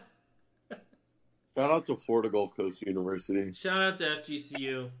 Shout out to Florida Gulf Coast University. Shout out to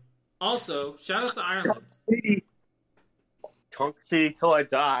FGCU. Also, shout out to Ireland. Tunk City till I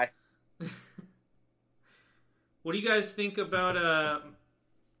die. What do you guys think about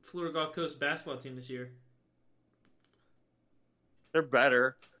Florida Gulf Coast basketball team this year? They're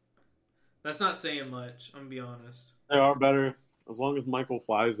better. That's not saying much. I'm gonna be honest. They are better as long as Michael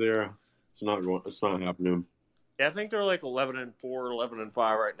flies there. It's not happening. Yeah, I think they're like 11-4, 11-5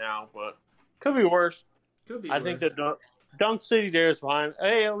 right now, but could be worse. Could be. I think the Dunk City there is fine.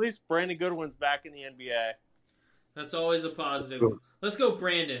 Hey, at least Brandon Goodwin's back in the NBA. That's always a positive. Let's go,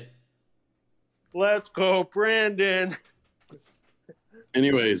 Brandon. Let's go, Brandon.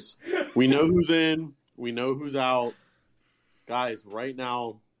 Anyways, we know who's in. We know who's out. Guys, right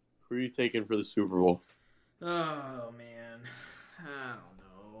now, who are you taking for the Super Bowl? Oh, man. I don't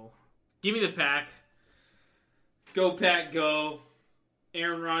know. Give me the Pack. Go, Pack, go.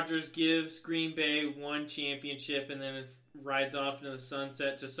 Aaron Rodgers gives Green Bay one championship and then it rides off into the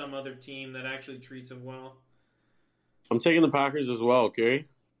sunset to some other team that actually treats him well. I'm taking the Packers as well, okay?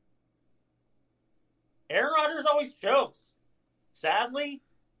 Aaron Rodgers always chokes. Sadly,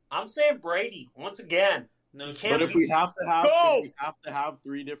 I'm saying Brady once again. No, but if we have to have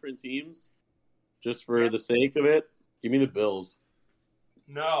three different teams, just for the sake of it, give me the Bills.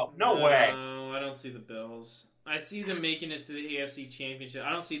 No way. No, I don't see the Bills. I see them making it to the AFC Championship.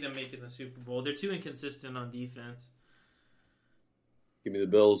 I don't see them making the Super Bowl. They're too inconsistent on defense. Give me the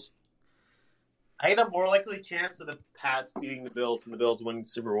Bills. I had a more likely chance of the Pats beating the Bills than the Bills winning the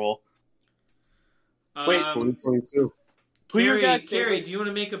Super Bowl. Wait, 2022. Carrie, do you want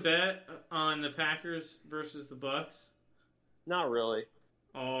to make a bet on the Packers versus the Bucks? Not really.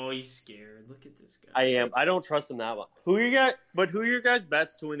 Oh, he's scared. Look at this guy. I am. I don't trust him that much. Who are your guys'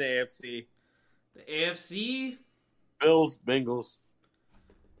 bets to win the AFC? The AFC? Bills, Bengals.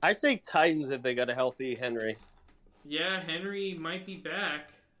 I say Titans if they got a healthy Henry. Yeah, Henry might be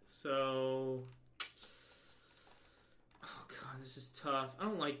back. So... Oh, God, this is tough. I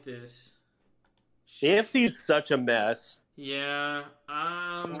don't like this. The AFC is such a mess. Yeah.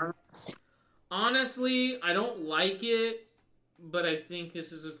 Honestly, I don't like it, but I think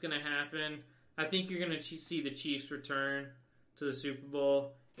this is what's going to happen. I think you're going to see the Chiefs return to the Super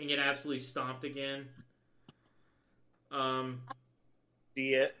Bowl and get absolutely stomped again.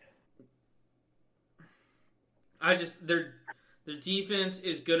 See it. Their defense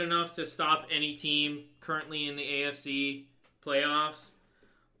is good enough to stop any team currently in the AFC playoffs,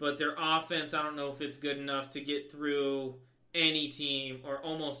 but their offense, I don't know if it's good enough to get through any team or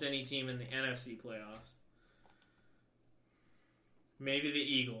almost any team in the NFC playoffs. Maybe the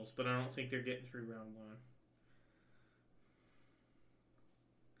Eagles, but I don't think they're getting through round one.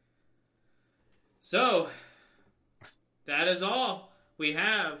 So, that is all we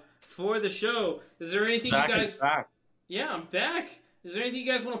have for the show. Is there anything Zach you guys... is back. Yeah, I'm back. Is there anything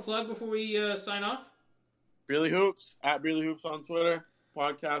you guys want to plug before we sign off? Breely Hoops, at Breely Hoops on Twitter.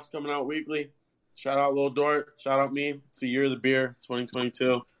 Podcast coming out weekly. Shout out Lil Dort. Shout out me. It's the year of the beer,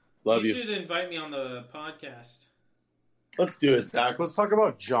 2022. Love you. You should invite me on the podcast. Let's do it, Zach. Let's talk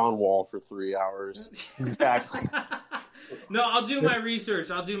about John Wall for 3 hours. Exactly. No, I'll do my research.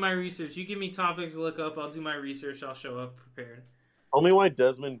 You give me topics to look up. I'll do my research. I'll show up prepared. Tell me why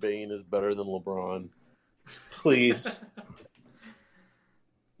Desmond Bain is better than LeBron. Please.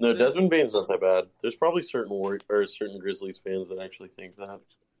 No, Desmond Bain's not that bad. There's probably certain Grizzlies fans that actually think that.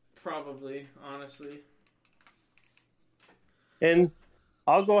 Probably, honestly. And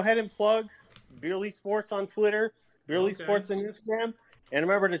I'll go ahead and plug Beerly Sports on Twitter, Beerly Sports on Instagram. And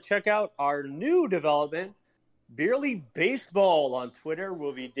remember to check out our new development, Beerly Baseball on Twitter.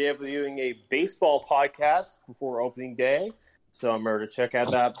 We'll be debuting a baseball podcast before opening day. So remember to check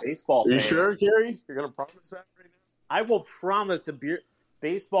out that baseball. Are you sure, Gary? You're going to promise that right now? I will promise a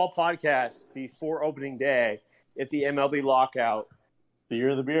baseball podcast before opening day if the MLB lockout the year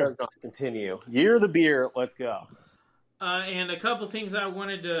of the beer does not continue. Year of the beer, let's go. And a couple things I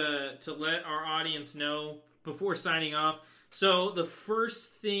wanted to let our audience know before signing off. So the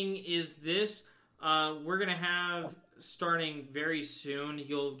first thing is this. We're going to have, starting very soon,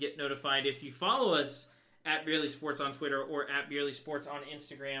 you'll get notified if you follow us at Beerly Sports on Twitter or at Beerly Sports on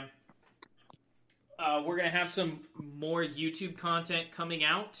Instagram. We're going to have some more YouTube content coming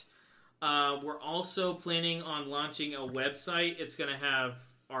out. We're also planning on launching a website. It's going to have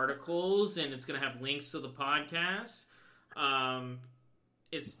articles and it's going to have links to the podcast.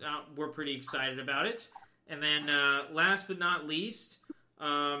 We're pretty excited about it. And then last but not least,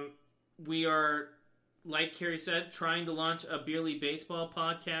 we are, like Carrie said, trying to launch a Beerly Baseball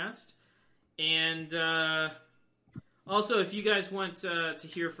podcast. And also, if you guys want to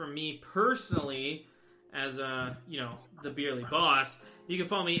hear from me personally as the Beerly boss, you can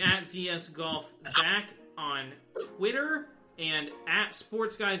follow me at ZSGolfZach on Twitter and at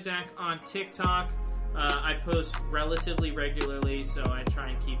SportsGuyZach on TikTok. I post relatively regularly, so I try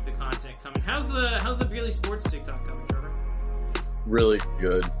and keep the content coming. How's the Beerly Sports TikTok coming, Trevor? Really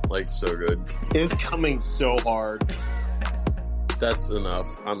good. Like, so good. It's coming so hard. That's enough.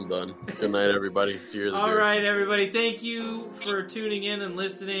 I'm done. Good night, everybody. See you. All right, everybody. Thank you for tuning in and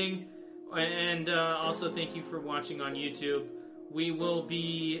listening. And also thank you for watching on YouTube. We will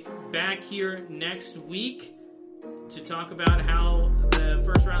be back here next week to talk about how the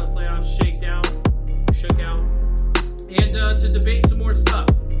first round of the playoffs shook out, and to debate some more stuff.